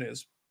question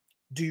is,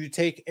 do you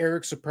take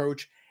Eric's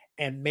approach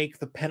and make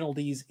the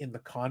penalties in the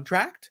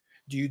contract?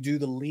 Do you do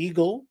the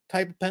legal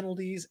type of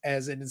penalties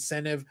as an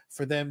incentive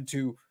for them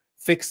to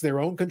fix their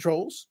own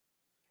controls?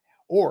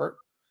 Or,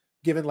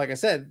 given, like I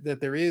said, that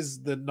there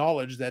is the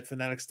knowledge that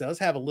Fanatics does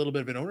have a little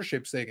bit of an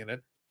ownership stake in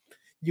it,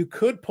 you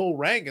could pull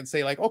rank and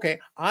say, like, okay,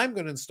 I'm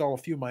going to install a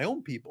few of my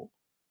own people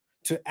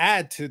to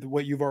add to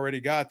what you've already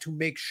got to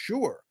make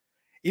sure,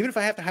 even if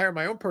I have to hire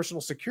my own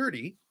personal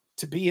security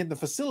to be in the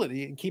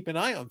facility and keep an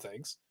eye on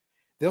things,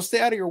 they'll stay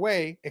out of your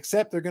way,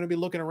 except they're going to be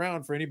looking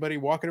around for anybody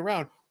walking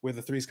around with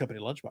a Three's Company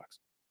lunchbox.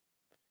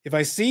 If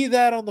I see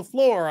that on the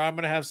floor, I'm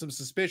going to have some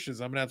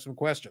suspicions. I'm going to have some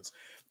questions.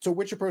 So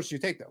which approach do you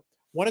take, though?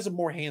 One is a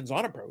more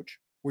hands-on approach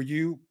where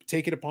you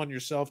take it upon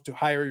yourself to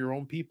hire your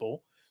own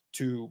people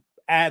to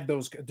add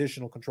those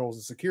additional controls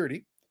and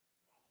security,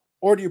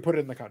 or do you put it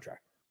in the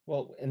contract?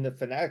 Well, in the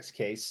Fanatics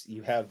case,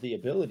 you have the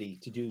ability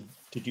to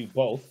do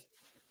both,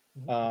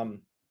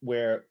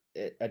 where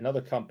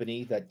another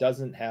company that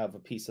doesn't have a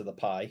piece of the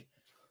pie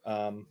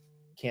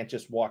can't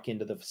just walk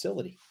into the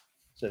facility.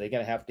 So they're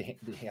going to have to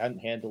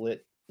handle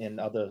it in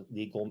other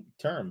legal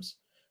terms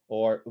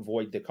or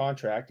avoid the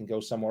contract and go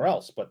somewhere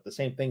else. But the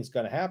same thing's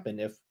going to happen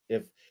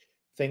if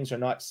things are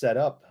not set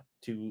up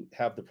to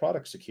have the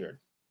product secured.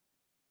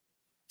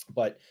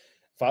 But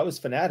if I was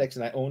Fanatics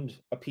and I owned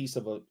a piece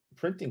of a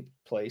printing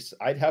place,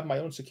 I'd have my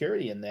own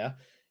security in there,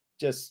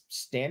 just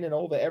standing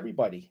over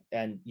everybody.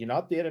 And you're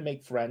not there to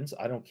make friends.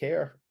 I don't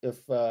care if,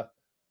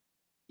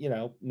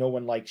 no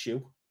one likes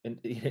you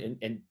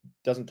and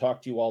doesn't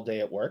talk to you all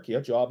day at work.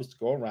 Your job is to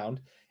go around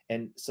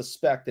and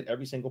suspect that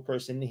every single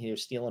person in here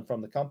is stealing from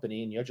the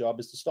company, and your job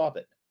is to stop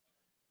it.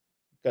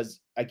 Because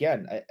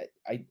again,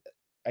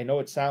 I know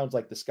it sounds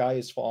like the sky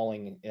is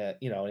falling, and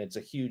it's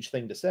a huge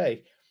thing to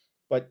say,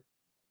 but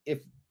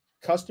if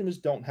customers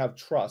don't have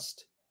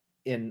trust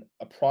in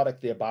a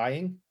product they're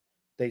buying,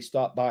 they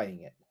stop buying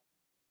it.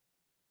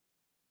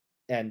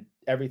 And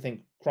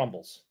everything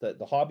crumbles. The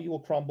hobby will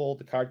crumble.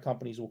 The card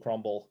companies will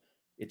crumble.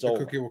 It's over.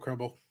 The cookie will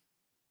crumble.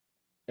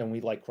 And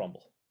we like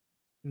crumble.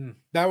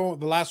 That one,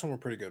 the last one we're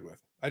pretty good with.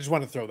 I just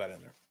want to throw that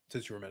in there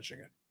since you were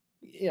mentioning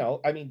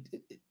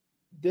it.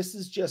 This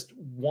is just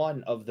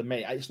one of the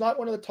many. It's not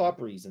one of the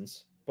top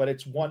reasons, but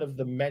it's one of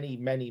the many,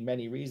 many,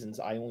 many reasons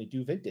I only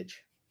do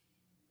vintage.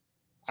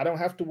 I don't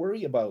have to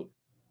worry about,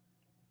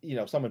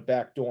 someone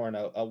backdooring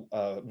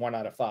a 1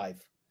 out of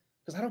 5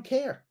 because I don't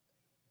care.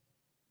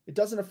 It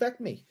doesn't affect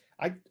me.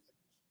 I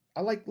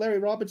like Larry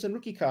Robinson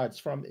rookie cards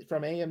from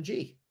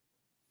AMG.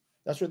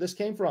 That's where this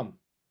came from.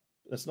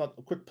 That's not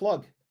a quick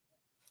plug.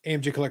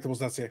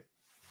 AMGcollectibles.ca.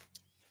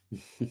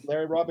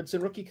 Larry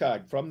Robinson rookie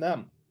card from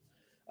them.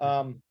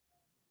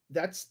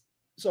 that's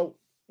so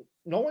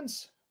no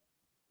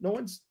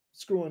one's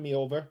screwing me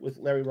over with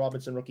Larry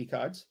Robinson rookie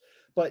cards,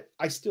 but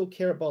I still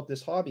care about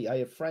this hobby. I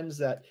have friends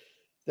that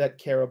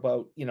care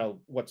about, you know,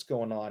 what's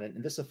going on,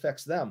 and this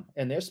affects them,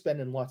 and they're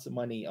spending lots of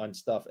money on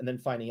stuff and then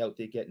finding out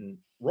they're getting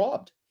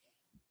robbed,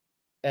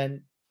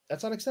 and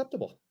that's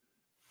unacceptable.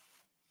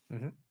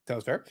 That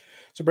was fair.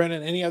 So,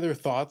 Brandon, any other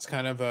thoughts,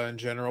 kind of in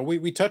general?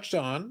 We touched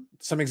on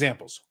some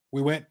examples.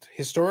 We went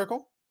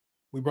historical.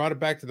 We brought it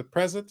back to the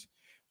present.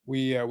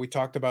 We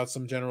talked about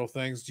some general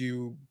things. Do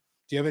you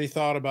have any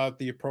thought about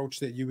the approach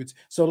that you would?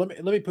 So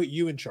let me put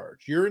you in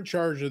charge. You're in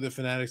charge of the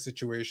Fanatic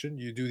situation.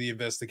 You do the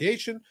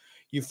investigation.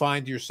 You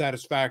find your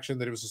satisfaction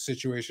that it was a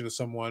situation of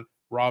someone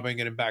robbing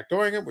it and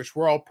backdooring it, which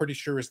we're all pretty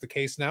sure is the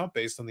case now,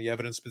 based on the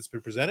evidence that's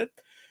been presented.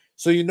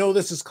 So you know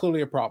this is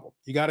clearly a problem.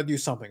 You got to do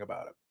something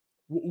about it.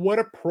 What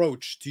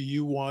approach do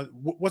you want?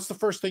 What's the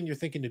first thing you're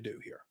thinking to do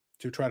here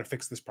to try to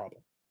fix this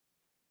problem?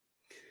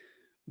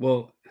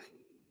 Well,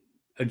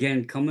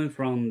 again, coming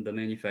from the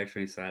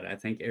manufacturing side, I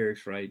think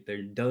Eric's right.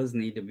 There does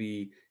need to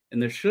be,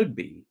 and there should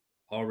be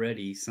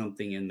already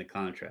something in the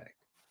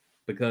contract,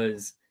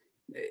 because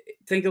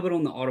think of it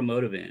on the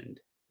automotive end.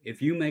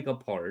 If you make a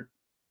part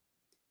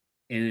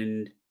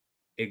and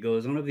it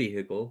goes on a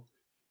vehicle,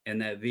 and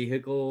that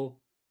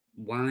vehicle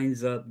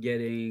winds up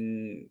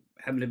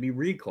having to be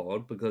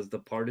recalled because the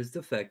part is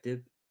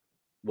defective,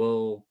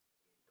 well,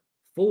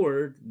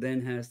 Ford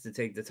then has to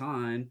take the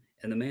time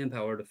and the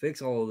manpower to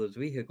fix all of those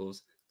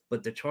vehicles,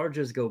 but the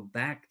charges go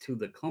back to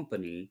the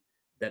company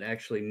that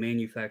actually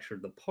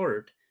manufactured the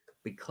part,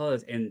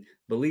 because, and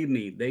believe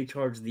me, they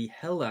charge the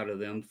hell out of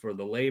them for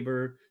the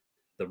labor,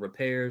 the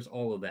repairs,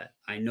 all of that.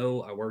 I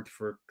know, I worked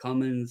for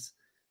Cummins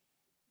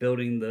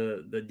building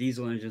the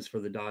diesel engines for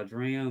the Dodge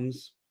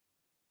Rams.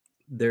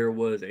 There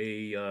was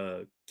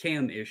a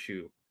cam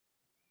issue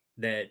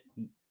that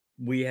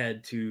we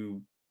had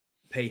to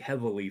pay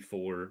heavily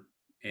for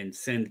and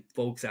send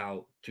folks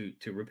out to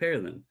repair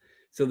them.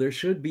 So there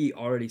should be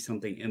already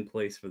something in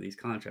place for these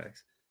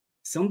contracts.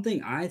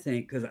 Something I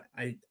think, because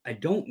I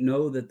don't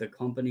know that the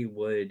company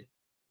would,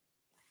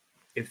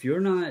 if you're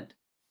not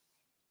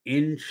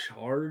in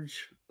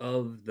charge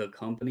of the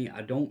company,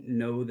 I don't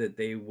know that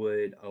they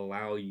would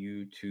allow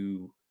you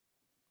to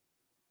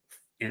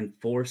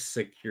enforce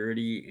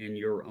security in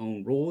your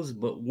own rules.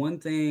 But one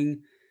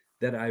thing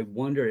that I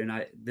wonder,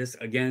 and this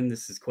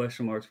is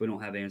question marks we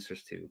don't have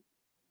answers to.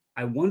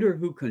 I wonder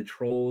who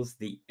controls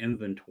the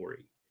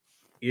inventory.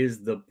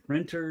 Is the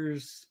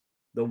printers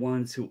the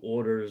ones who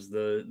orders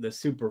the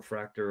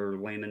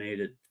Superfractor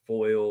laminated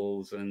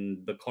foils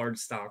and the card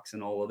stocks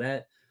and all of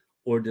that?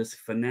 Or does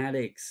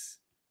Fanatics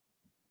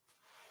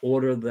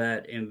order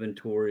that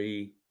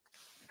inventory,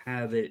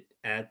 have it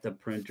at the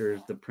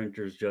printers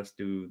just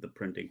do the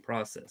printing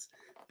process?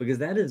 Because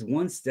that is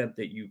one step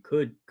that you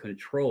could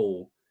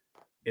control,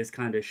 is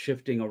kind of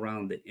shifting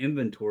around the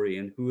inventory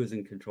and who is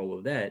in control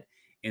of that.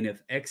 And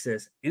if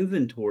excess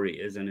inventory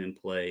isn't in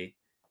play,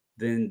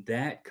 then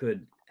that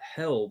could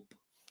help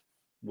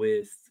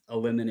with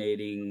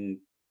eliminating,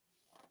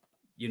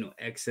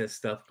 excess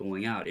stuff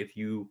going out. If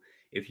you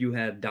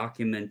have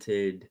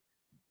documented,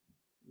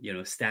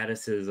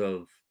 statuses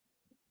of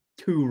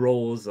 2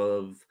 rolls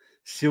of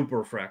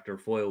Superfractor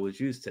foil was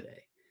used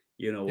today,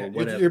 or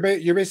whatever.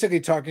 You're basically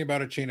talking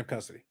about a chain of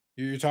custody.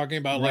 You're talking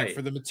about, like, Right.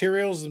 for the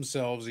materials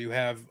themselves, you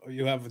have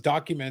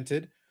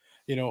documented,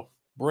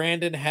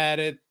 Brandon had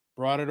it,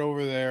 brought it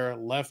over there,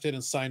 left it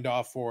and signed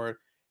off for it.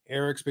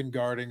 Eric's been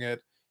guarding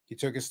it. He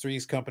took his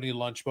Three's Company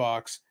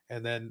lunchbox,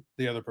 and then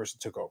the other person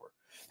took over.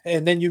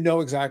 And then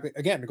exactly,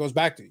 again, it goes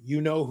back to,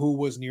 who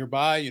was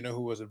nearby,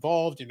 who was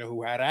involved,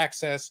 who had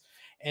access,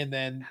 and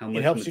then How it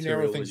much helps you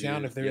narrow material things was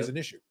down if used. there is Yep. an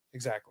issue.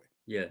 Exactly.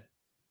 Yeah.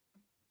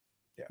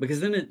 Yeah. Because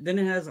then it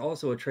has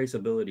also a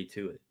traceability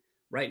to it.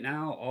 Right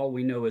now, all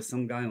we know is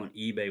some guy on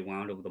eBay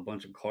wound up with a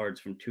bunch of cards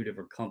from 2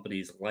 different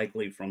companies,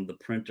 likely from the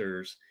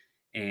printers,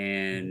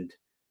 and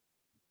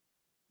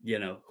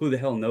who the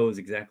hell knows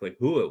exactly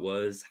who it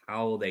was,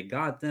 how they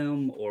got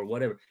them, or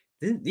whatever.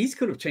 These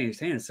could have changed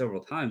hands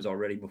several times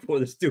already before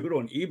this dude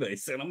on eBay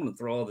said, "I'm going to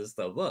throw all this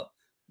stuff up."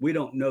 We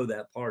don't know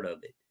that part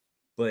of it,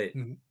 but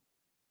Mhm.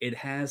 it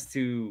has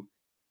to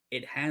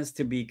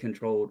be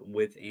controlled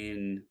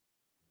within,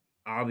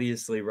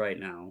 obviously, right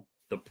now,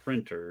 the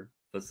printing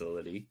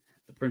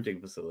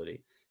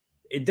facility.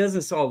 It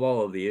doesn't solve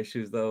all of the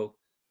issues, though,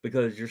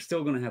 because you're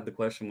still going to have the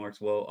question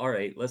marks. Well, all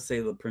right, let's say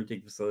the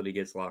printing facility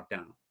gets locked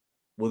down.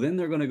 Well, then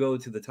they're going to go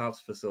to the Topps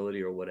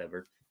facility or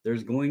whatever.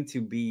 There's going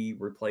to be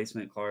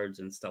replacement cards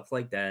and stuff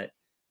like that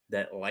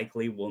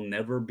likely will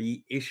never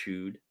be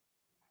issued.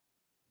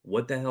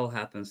 What the hell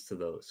happens to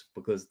those?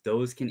 Because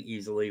those can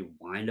easily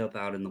wind up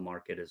out in the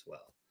market as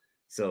well.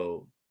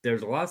 So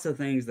there's lots of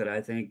things that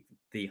I think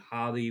the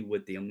hobby,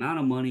 with the amount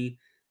of money,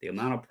 the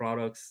amount of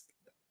products,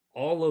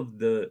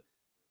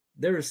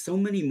 there are so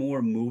many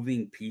more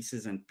moving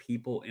pieces and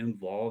people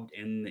involved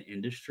in the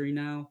industry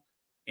now,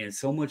 and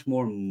so much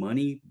more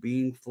money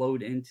being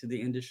flowed into the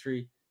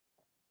industry.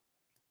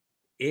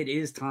 It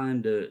is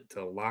time to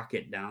lock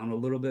it down a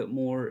little bit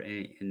more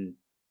and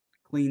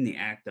clean the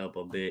act up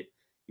a bit.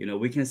 You know,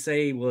 we can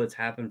say, well, it's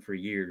happened for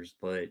years,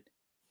 but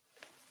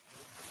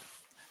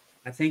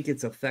I think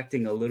it's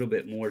affecting a little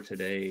bit more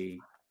today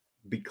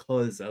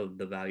because of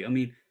the value. I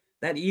mean,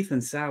 that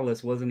Ethan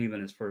Salas wasn't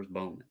even his first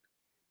Bowman,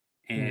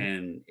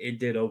 and it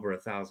did over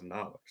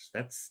 $1,000.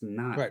 That's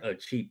not Right. a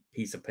cheap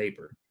piece of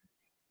paper,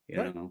 you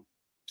Right. know?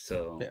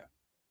 So, Yeah.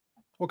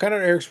 Well, kind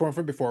of Eric's point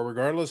from before,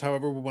 regardless,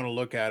 however we want to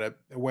look at it,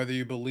 whether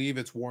you believe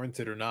it's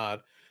warranted or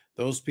not,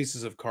 those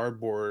pieces of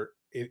cardboard,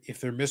 if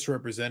they're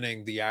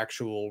misrepresenting the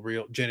actual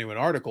real genuine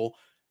article,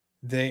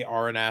 they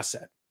are an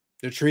asset.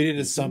 They're treated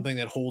as something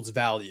that holds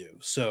value.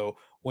 So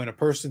when a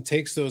person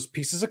takes those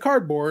pieces of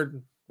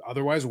cardboard,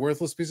 otherwise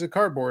worthless piece of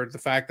cardboard, the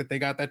fact that they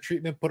got that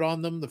treatment put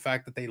on them, the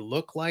fact that they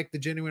look like the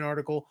genuine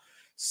article,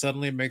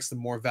 suddenly makes them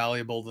more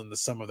valuable than the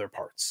sum of their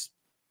parts.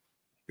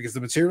 Because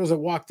the materials that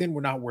walked in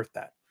were not worth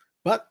that.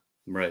 But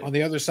right. on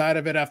the other side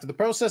of it, after the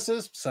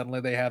processes,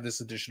 suddenly they have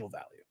this additional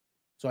value.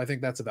 So I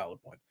think that's a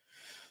valid point.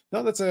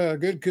 No, that's a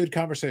good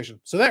conversation.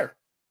 So there,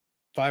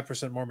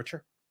 5% more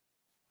mature.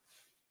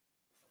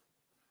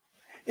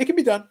 It can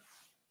be done.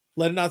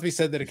 Let it not be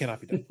said that it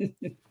cannot be done.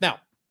 Now,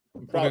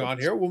 moving on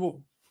here,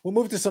 we'll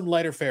move to some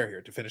lighter fare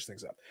here to finish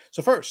things up.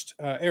 So first,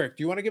 Eric,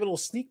 do you want to give a little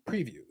sneak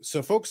preview?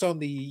 So folks on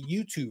the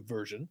YouTube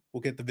version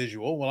will get the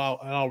visual. Well,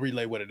 I'll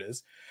relay what it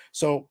is.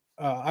 So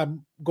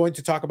I'm going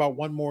to talk about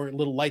one more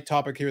little light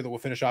topic here that we'll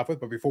finish off with.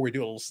 But before we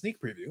do a little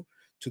sneak preview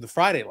to the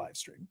Friday live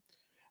stream,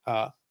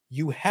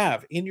 you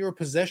have in your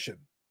possession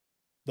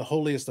the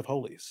holiest of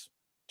holies.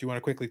 Do you want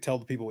to quickly tell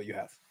the people what you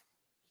have?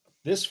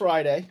 This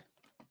Friday,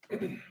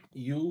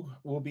 you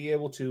will be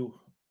able to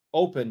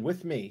open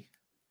with me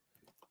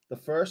the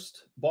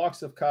first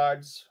box of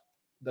cards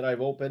that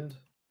I've opened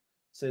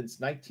since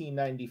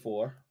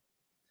 1994.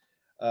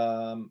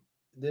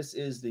 This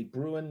is the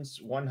Bruins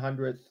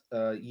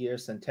 100th year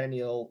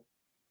centennial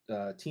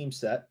team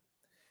set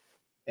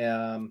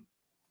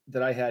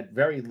that I had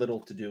very little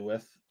to do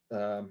with,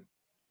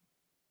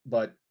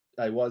 but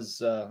I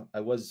was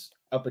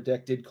Upper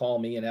Deck did call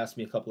me and ask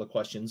me a couple of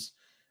questions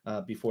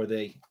before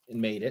they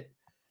made it,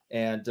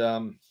 and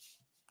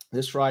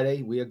this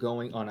Friday we are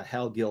going on a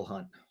Hal Gill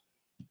hunt.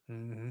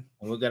 And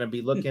we're going to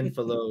be looking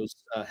for those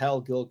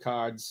Hal Gill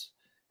cards,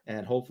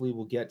 and hopefully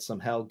we'll get some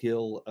Hal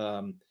Gill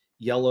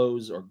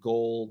yellows or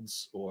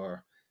golds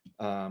or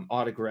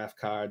autograph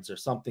cards or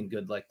something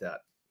good like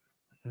that.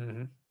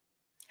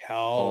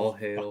 All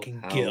hail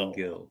Hal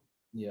Gill.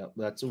 Yeah,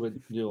 that's what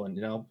we're doing.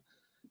 You know,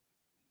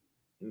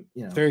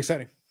 it's very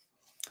exciting.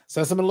 So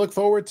that's something to look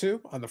forward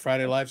to on the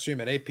Friday live stream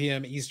at 8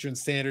 p.m. Eastern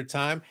Standard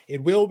Time.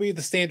 It will be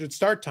the standard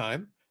start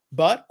time,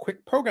 but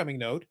quick programming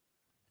note.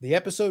 The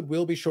episode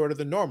will be shorter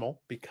than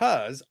normal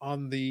because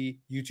on the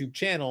YouTube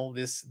channel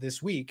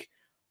this week,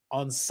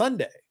 on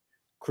Sunday,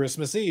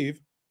 Christmas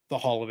Eve, the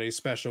holiday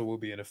special will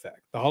be in effect.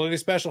 The holiday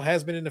special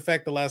has been in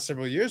effect the last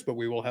several years, but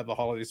we will have the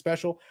holiday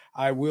special.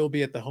 I will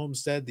be at the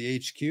homestead, the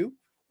HQ.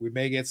 We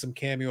may get some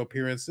cameo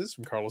appearances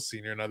from Carlos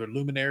Sr. and other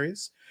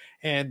luminaries.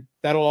 And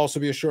that'll also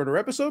be a shorter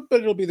episode, but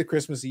it'll be the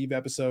Christmas Eve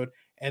episode.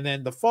 And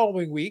then the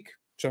following week,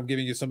 so I'm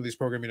giving you some of these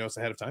programming notes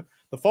ahead of time.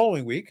 The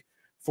following week,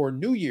 for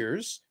New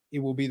Year's, it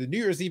will be the New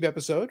Year's Eve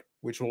episode,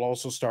 which will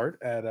also start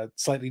at a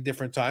slightly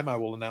different time. I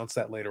will announce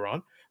that later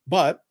on.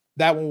 But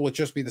that one will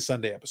just be the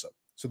Sunday episode.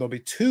 So there'll be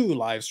 2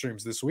 live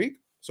streams this week.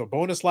 So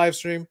bonus live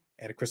stream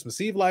and a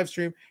Christmas Eve live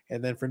stream.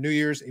 And then for New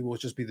Year's, it will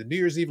just be the New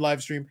Year's Eve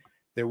live stream.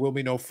 There will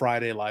be no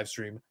Friday live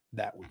stream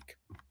that week.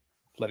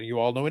 Letting you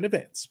all know in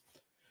advance.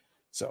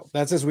 So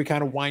that's as we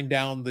kind of wind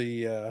down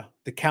the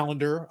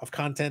calendar of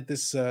content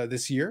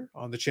this year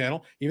on the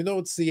channel. Even though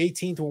it's the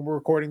 18th when we're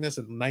recording this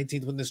and the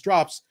 19th when this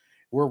drops,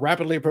 we're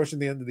rapidly approaching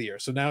the end of the year.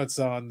 So now it's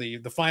on the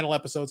final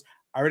episodes.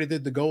 I already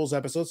did the goals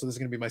episode, so this is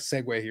going to be my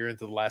segue here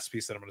into the last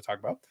piece that I'm going to talk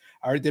about.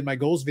 I already did my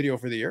goals video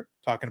for the year,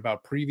 talking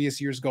about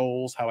previous year's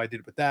goals, how I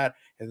did with that,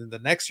 and then the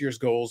next year's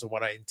goals and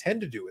what I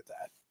intend to do with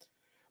that.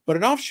 But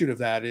an offshoot of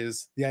that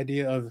is the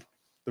idea of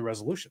the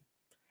resolution.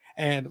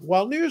 And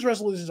while New Year's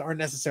resolutions aren't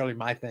necessarily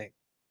my thing,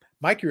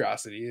 my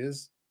curiosity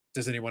is,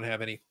 does anyone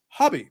have any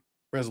hobby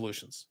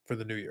resolutions for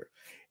the new year?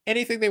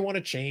 Anything they want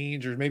to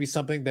change, or maybe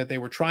something that they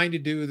were trying to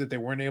do that they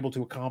weren't able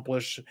to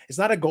accomplish? It's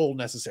not a goal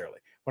necessarily.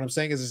 What I'm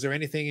saying is there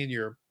anything in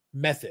your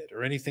method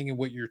or anything in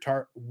what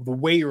the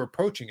way you're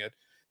approaching it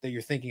that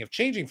you're thinking of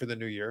changing for the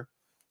new year,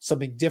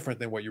 something different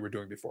than what you were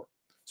doing before?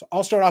 So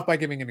I'll start off by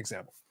giving an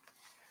example.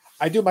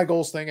 I do my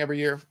goals thing every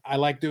year. I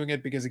like doing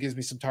it because it gives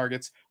me some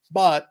targets,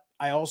 but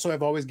I also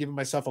have always given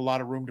myself a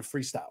lot of room to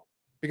freestyle,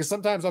 because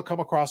sometimes I'll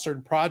come across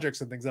certain projects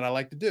and things that I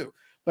like to do,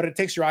 but it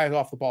takes your eyes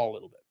off the ball a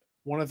little bit.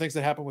 One of the things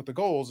that happened with the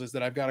goals is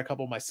that I've got a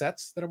couple of my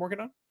sets that I'm working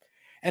on,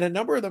 and a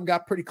number of them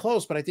got pretty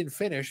close, but I didn't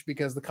finish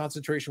because the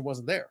concentration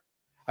wasn't there.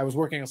 I was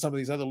working on some of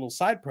these other little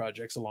side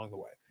projects along the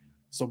way.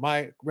 So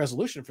my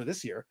resolution for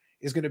this year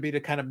is going to be to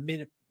kind of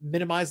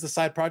minimize the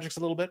side projects a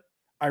little bit.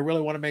 I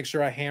really want to make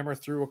sure I hammer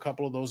through a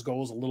couple of those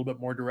goals a little bit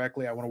more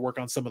directly. I want to work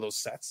on some of those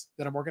sets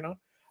that I'm working on.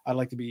 I'd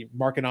like to be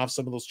marking off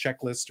some of those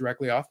checklists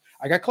directly off.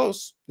 I got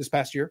close this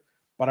past year,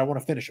 but I want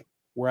to finish them.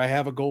 Where I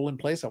have a goal in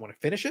place, I want to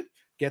finish it,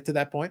 get to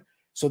that point,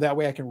 so that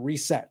way I can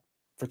reset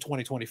for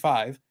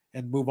 2025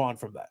 and move on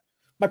from that.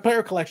 My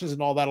player collections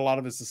and all that, a lot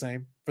of it's the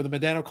same. For the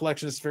Medano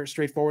collection, it's very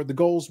straightforward. The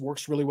goals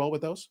works really well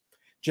with those,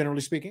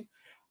 generally speaking.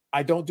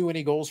 I don't do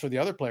any goals for the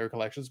other player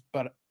collections,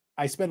 but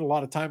I spent a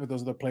lot of time with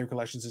those other player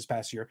collections this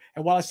past year.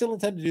 And while I still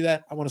intend to do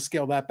that, I want to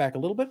scale that back a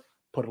little bit,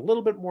 put a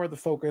little bit more of the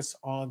focus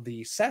on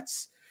the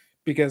sets,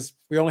 because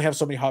we only have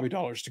so many hobby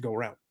dollars to go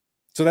around.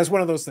 So that's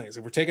one of those things.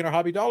 If we're taking our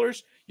hobby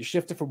dollars, you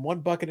shift it from one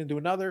bucket into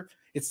another,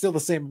 it's still the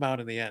same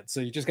amount in the end. So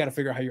you just got to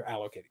figure out how you're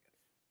allocating it.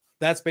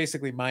 That's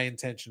basically my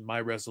intention,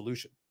 my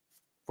resolution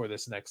for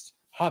this next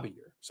hobby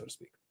year, so to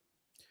speak.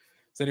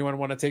 Does anyone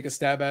want to take a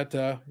stab at,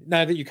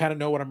 now that you kind of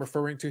know what I'm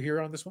referring to here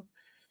on this one?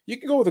 You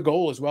can go with a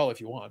goal as well if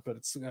you want, but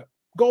it's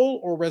goal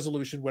or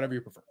resolution, whatever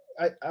you prefer.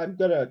 I'm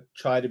going to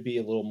try to be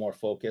a little more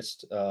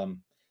focused.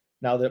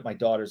 Now that my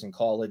daughter's in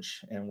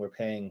college and we're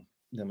paying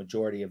the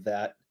majority of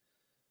that,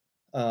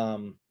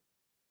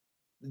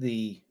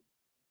 the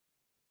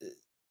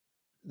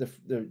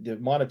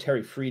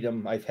monetary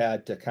freedom I've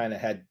had to kind of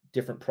had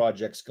different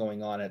projects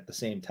going on at the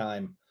same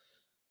time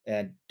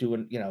and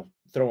doing,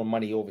 throwing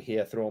money over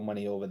here, throwing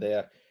money over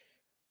there.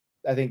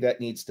 I think that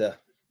needs to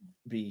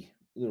be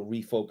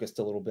refocused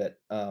a little bit.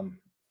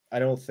 I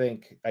don't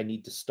think I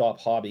need to stop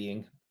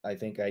hobbying. I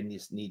think I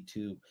just need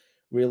to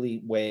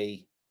really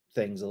weigh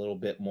things a little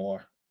bit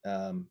more,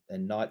 and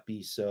not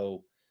be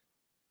so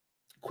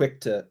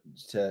quick to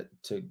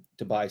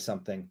buy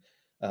something,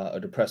 or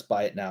to press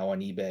buy it now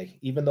on eBay.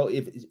 Even though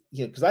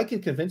because I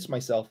can convince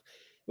myself,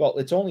 well,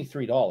 it's only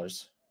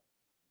 $3.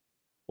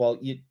 Well,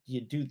 you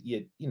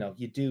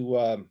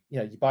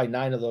buy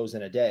 9 of those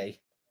in a day,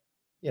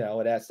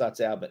 it starts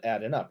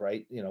adding up,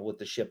 right? With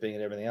the shipping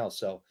and everything else.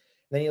 So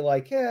then you're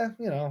like,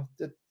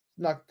 it's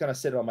not going to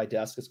sit on my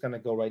desk. It's going to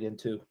go right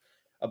into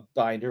a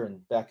binder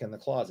and back in the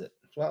closet.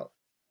 Well,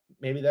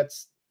 maybe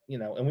that's,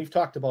 and we've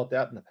talked about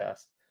that in the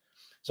past.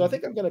 So I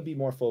think I'm going to be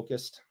more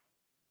focused.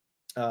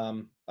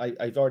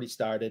 I've already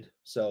started,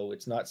 so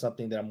it's not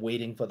something that I'm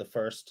waiting for the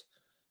first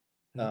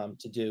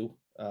to do.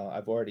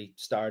 I've already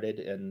started,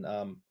 and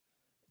I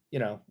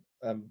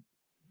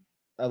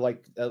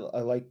like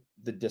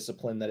the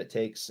discipline that it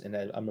takes, and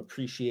I'm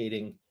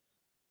appreciating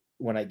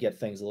when I get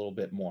things a little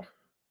bit more.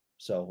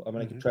 So I'm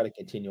going to try to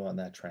continue on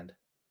that trend.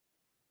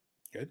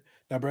 Good.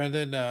 Now,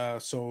 Brandon,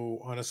 so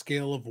on a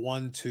scale of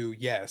 1 to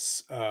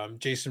yes,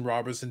 Jason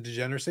Robertson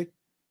degeneracy?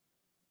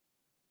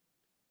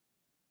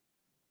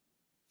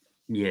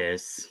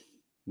 Yes,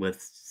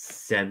 with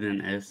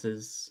 7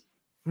 S's.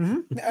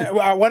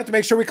 I wanted to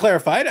make sure we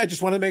clarified. I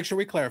just wanted to make sure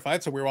we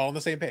clarified so we were all on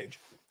the same page.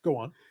 Go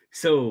on.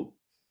 So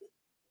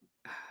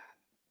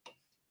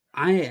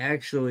I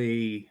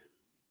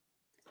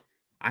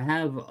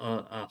have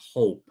a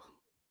hope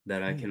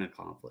that I can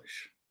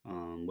accomplish.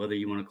 Whether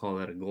you want to call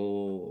that a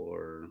goal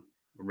or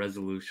a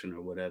resolution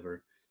or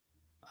whatever.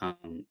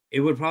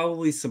 It would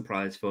probably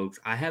surprise folks.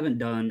 I haven't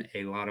done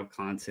a lot of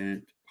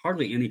content,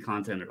 hardly any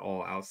content at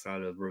all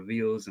outside of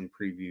reviews and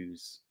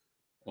previews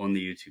on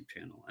the YouTube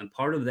channel. And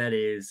part of that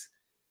is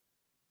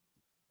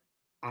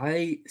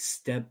I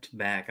stepped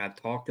back. I've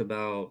talked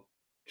about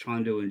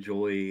trying to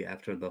enjoy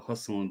after the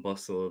hustle and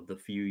bustle of the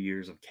few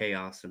years of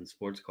chaos and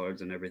sports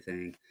cards and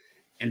everything.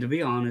 And to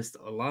be honest,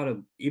 a lot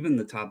of even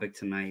the topic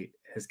tonight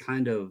has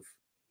kind of,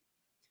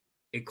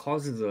 it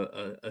causes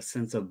a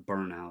sense of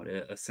burnout,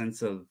 a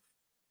sense of,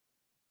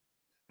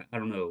 I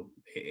don't know,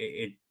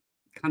 it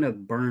kind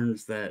of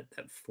burns that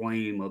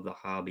flame of the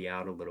hobby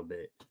out a little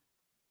bit.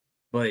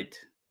 But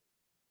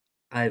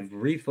I've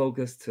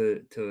refocused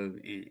to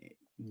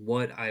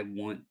what I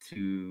want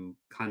to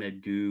kind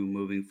of do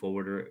moving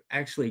forward, or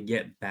actually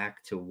get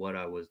back to what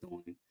I was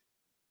doing.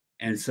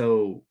 And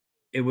so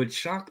it would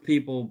shock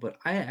people, but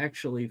I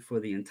actually, for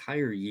the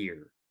entire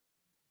year,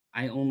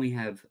 I only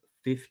have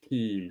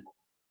 15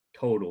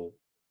 total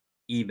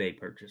eBay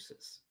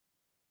purchases.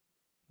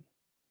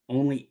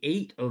 Only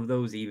 8 of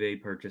those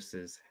eBay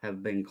purchases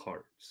have been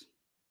cards.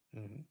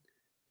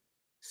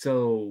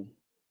 So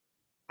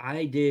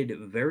I did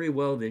very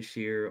well this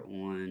year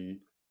on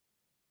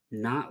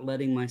not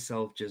letting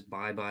myself just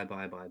buy,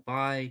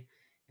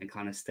 and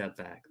kind of step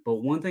back. But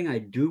one thing I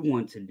do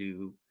want to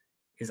do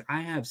is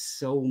I have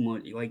so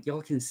much, like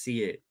y'all can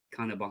see it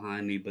kind of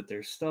behind me, but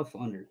there's stuff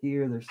under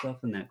here. There's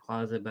stuff in that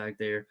closet back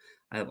there.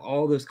 I have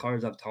all those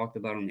cards I've talked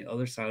about on the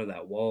other side of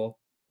that wall.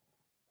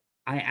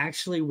 I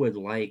actually would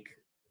like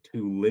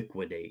to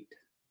liquidate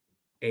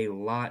a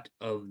lot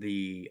of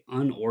the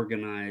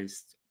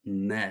unorganized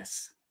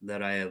mess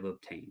that I have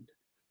obtained.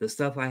 The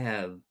stuff I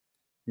have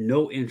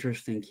no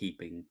interest in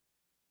keeping.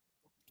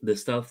 The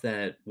stuff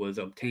that was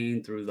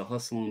obtained through the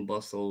hustle and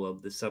bustle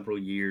of the several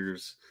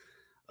years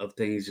of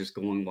things just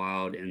going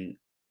wild, and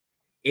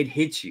it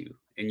hits you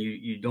and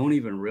you don't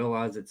even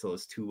realize it till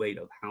it's too late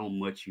of how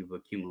much you've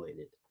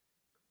accumulated.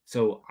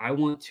 So I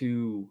want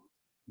to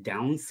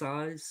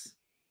downsize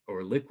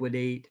or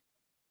liquidate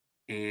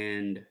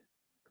and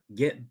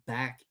get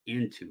back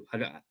into.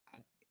 I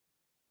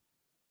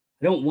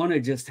don't want to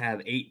just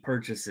have 8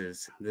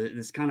 purchases.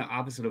 This kind of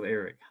opposite of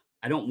Eric.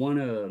 I don't want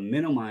to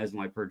minimize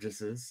my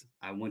purchases.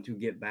 I want to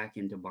get back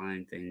into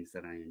buying things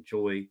that I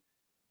enjoy,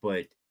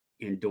 but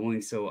in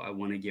doing so, I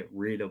want to get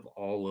rid of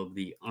all of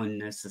the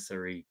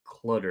unnecessary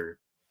clutter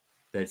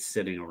that's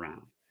sitting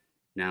around.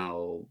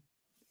 Now,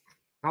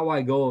 how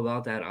I go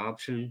about that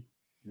option,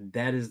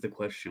 that is the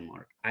question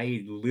mark.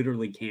 I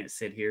literally can't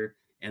sit here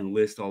and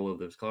list all of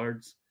those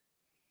cards.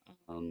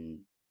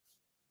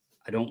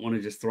 I don't want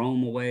to just throw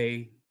them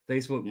away.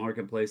 Facebook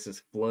Marketplace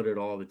is flooded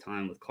all the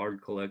time with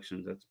card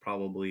collections. That's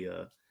probably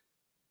a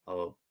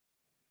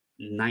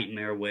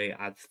nightmare way.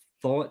 I've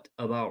thought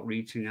about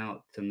reaching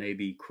out to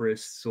maybe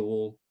Chris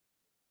Sewell,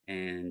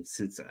 and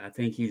since I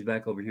think he's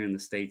back over here in the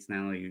States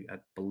now, I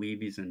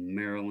believe he's in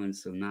Maryland,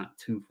 so not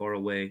too far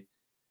away.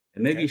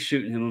 And maybe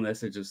shooting him a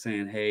message of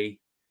saying, hey,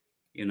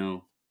 you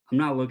know, I'm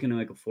not looking to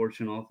make a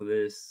fortune off of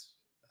this.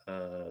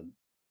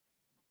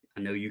 I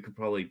know you could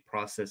probably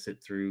process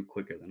it through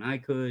quicker than I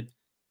could.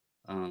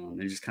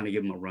 And just kind of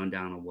give him a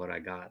rundown of what I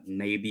got.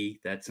 Maybe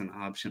that's an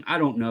option. I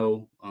don't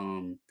know.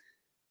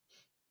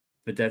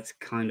 But that's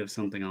kind of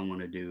something I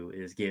want to do,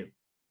 is get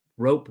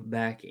rope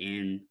back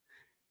in.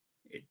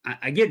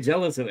 I get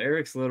jealous of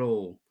Eric's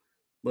little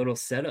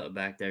setup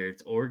back there.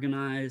 It's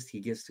organized. He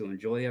gets to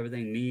enjoy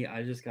everything. Me,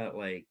 I just got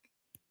like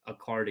a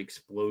card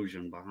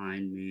explosion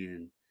behind me,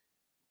 and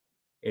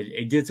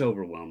it gets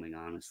overwhelming,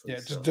 honestly. Yeah,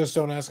 just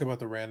don't ask about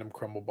the random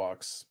crumble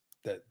box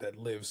that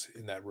lives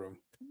in that room.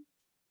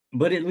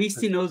 But at least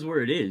he knows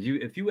where it is.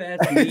 If you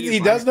ask me, he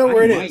does know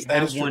where it is.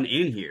 That is one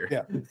in here.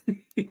 Yeah,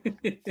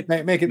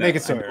 make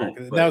it so, Eric.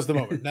 But... Now's the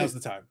moment. Now's the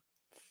time.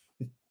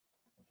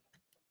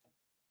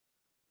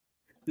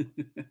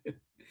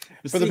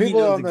 For the people, he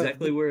knows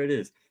exactly where it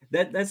is.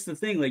 That's the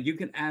thing. Like, you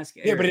can ask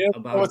Eric but he doesn't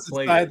about know what's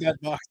inside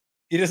that box.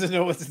 He doesn't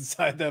know what's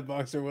inside that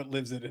box or what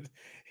lives in it,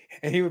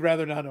 and he would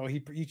rather not know.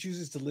 He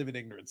chooses to live in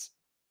ignorance.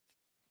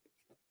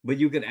 But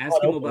you could ask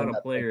him about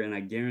a player, and I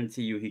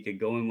guarantee you he could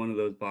go in one of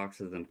those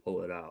boxes and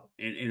pull it out,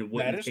 and it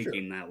wouldn't take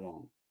him that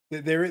long.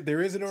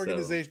 There is an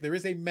organization. There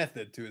is a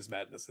method to his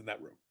madness in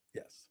that room.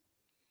 Yes.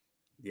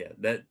 Yeah,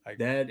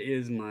 that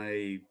is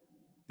my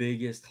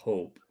biggest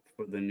hope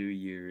for the new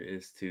year,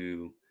 is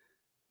to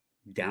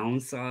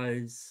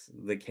downsize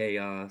the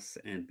chaos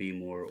and be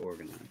more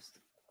organized.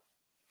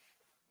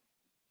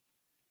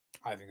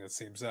 I think that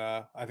seems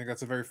I think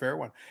that's a very fair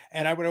one.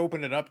 And I would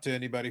open it up to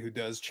anybody who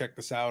does check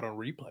this out on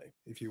replay.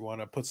 If you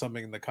want to put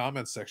something in the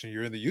comments section,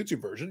 you're in the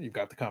YouTube version, you've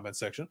got the comment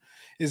section.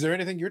 Is there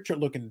anything you're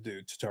looking to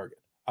do to target?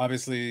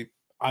 Obviously,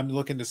 I'm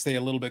looking to stay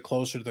a little bit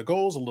closer to the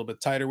goals, a little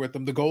bit tighter with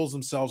them. The goals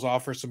themselves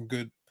offer some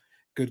good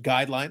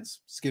guidelines.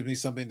 Just give me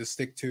something to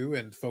stick to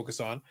and focus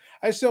on.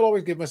 I still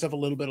always give myself a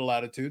little bit of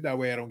latitude. That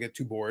way I don't get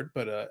too bored.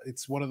 But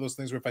it's one of those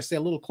things where if I stay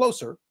a little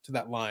closer to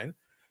that line,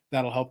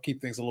 that'll help keep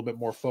things a little bit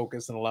more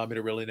focused and allow me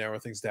to really narrow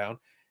things down.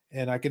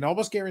 And I can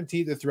almost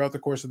guarantee that throughout the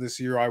course of this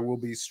year, I will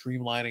be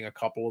streamlining a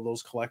couple of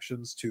those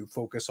collections to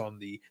focus on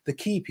the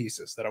key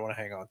pieces that I want to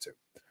hang on to.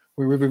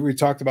 We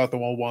talked about the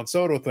Juan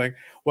Soto thing.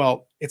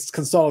 Well, it's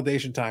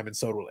consolidation time in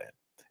Soto land.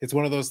 It's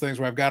one of those things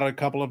where I've got a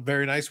couple of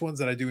very nice ones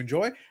that I do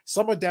enjoy.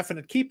 Some are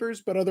definite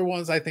keepers, but other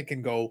ones I think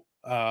can go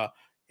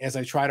as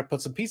I try to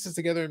put some pieces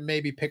together and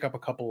maybe pick up a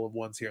couple of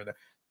ones here and there.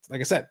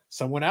 Like I said,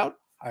 some went out.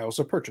 I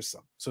also purchased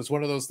some. So it's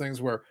one of those things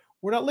where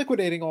we're not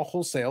liquidating all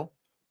wholesale,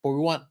 but we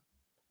want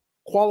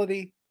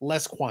quality,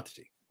 less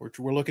quantity.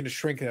 We're looking to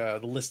shrink the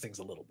listings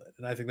a little bit.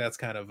 And I think that's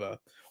kind of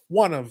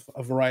one of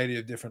a variety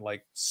of different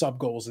like sub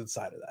goals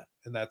inside of that.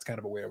 And that's kind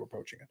of a way of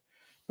approaching it.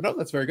 But no,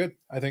 that's very good.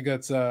 I think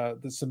that's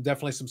there's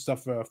definitely some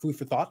stuff, food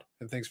for thought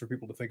and things for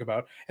people to think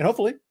about. And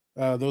hopefully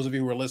those of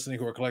you who are listening,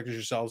 who are collectors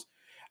yourselves,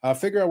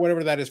 figure out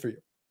whatever that is for you.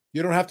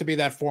 You don't have to be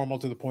that formal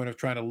to the point of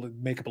trying to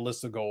make up a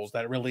list of goals.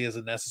 That really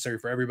isn't necessary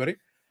for everybody.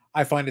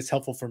 I find it's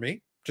helpful for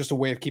me, just a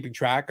way of keeping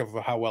track of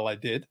how well I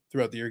did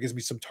throughout the year. It gives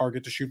me some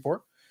target to shoot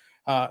for.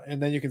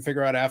 And then you can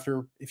figure out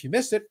after, if you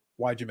missed it,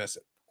 why'd you miss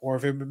it? Or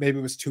if maybe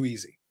it was too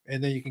easy.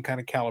 And then you can kind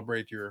of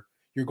calibrate your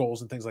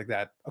goals and things like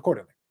that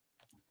accordingly.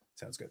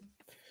 Sounds good.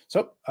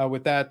 So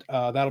with that,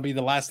 that'll be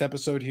the last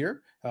episode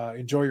here.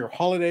 Enjoy your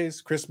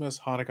holidays, Christmas,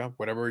 Hanukkah,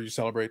 whatever you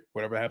celebrate,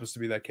 whatever happens to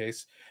be that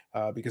case,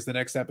 because the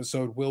next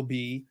episode will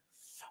be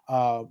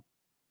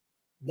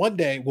one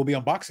day will be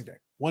on Boxing Day.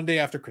 One day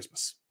after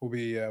Christmas will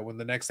be when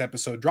the next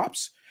episode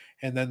drops.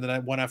 And then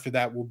the one after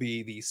that will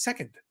be the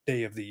second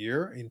day of the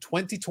year in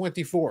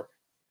 2024.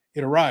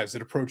 It arrives,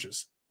 it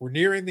approaches. We're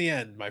nearing the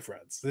end, my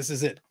friends. This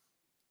is it.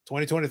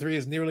 2023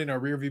 is nearly in our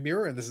rearview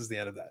mirror, and this is the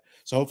end of that.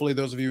 So hopefully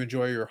those of you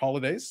enjoy your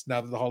holidays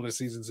now that the holiday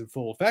season's in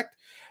full effect.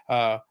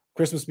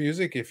 Christmas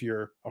music, if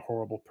you're a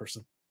horrible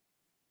person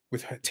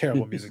with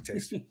terrible music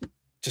taste.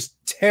 Just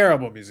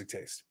terrible music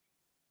taste.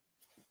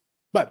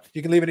 But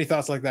you can leave any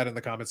thoughts like that in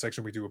the comment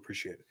section. We do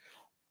appreciate it.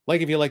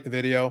 Like if you like the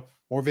video,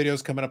 more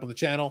videos coming up on the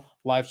channel,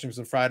 live streams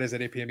on Fridays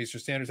at 8 p.m. Eastern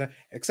Standard Time,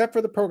 except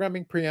for the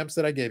programming preamps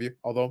that I gave you.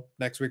 Although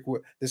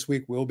this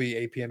week will be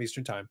 8 p.m.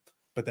 Eastern Time,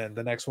 but then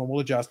the next one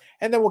will adjust,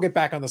 and then we'll get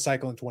back on the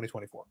cycle in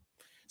 2024.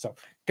 So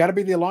got to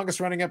be the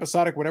longest running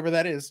episodic, whatever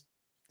that is.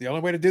 The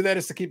only way to do that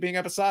is to keep being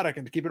episodic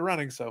and to keep it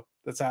running. So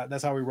that's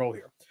how we roll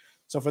here.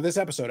 So for this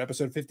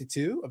episode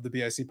 52 of the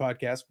BIC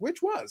podcast,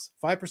 which was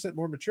 5%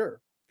 more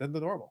mature than the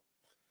normal.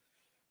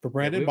 For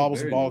Brandon, baubles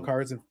and ball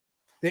cards. And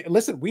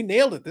listen, we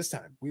nailed it this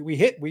time. We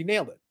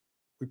nailed it.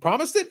 We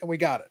promised it and we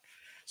got it.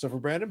 So for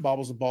Brandon,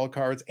 baubles and ball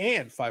cards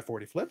and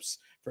 540 flips.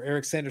 For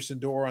Eric Sanderson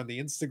Door on the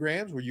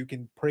Instagrams, where you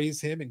can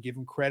praise him and give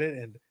him credit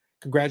and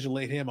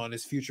congratulate him on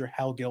his future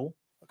Hal Gill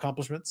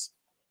accomplishments.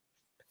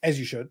 As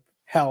you should.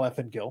 Hal F.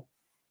 and Gill.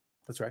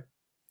 That's right.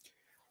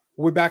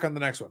 We'll be back on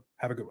the next one.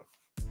 Have a good one.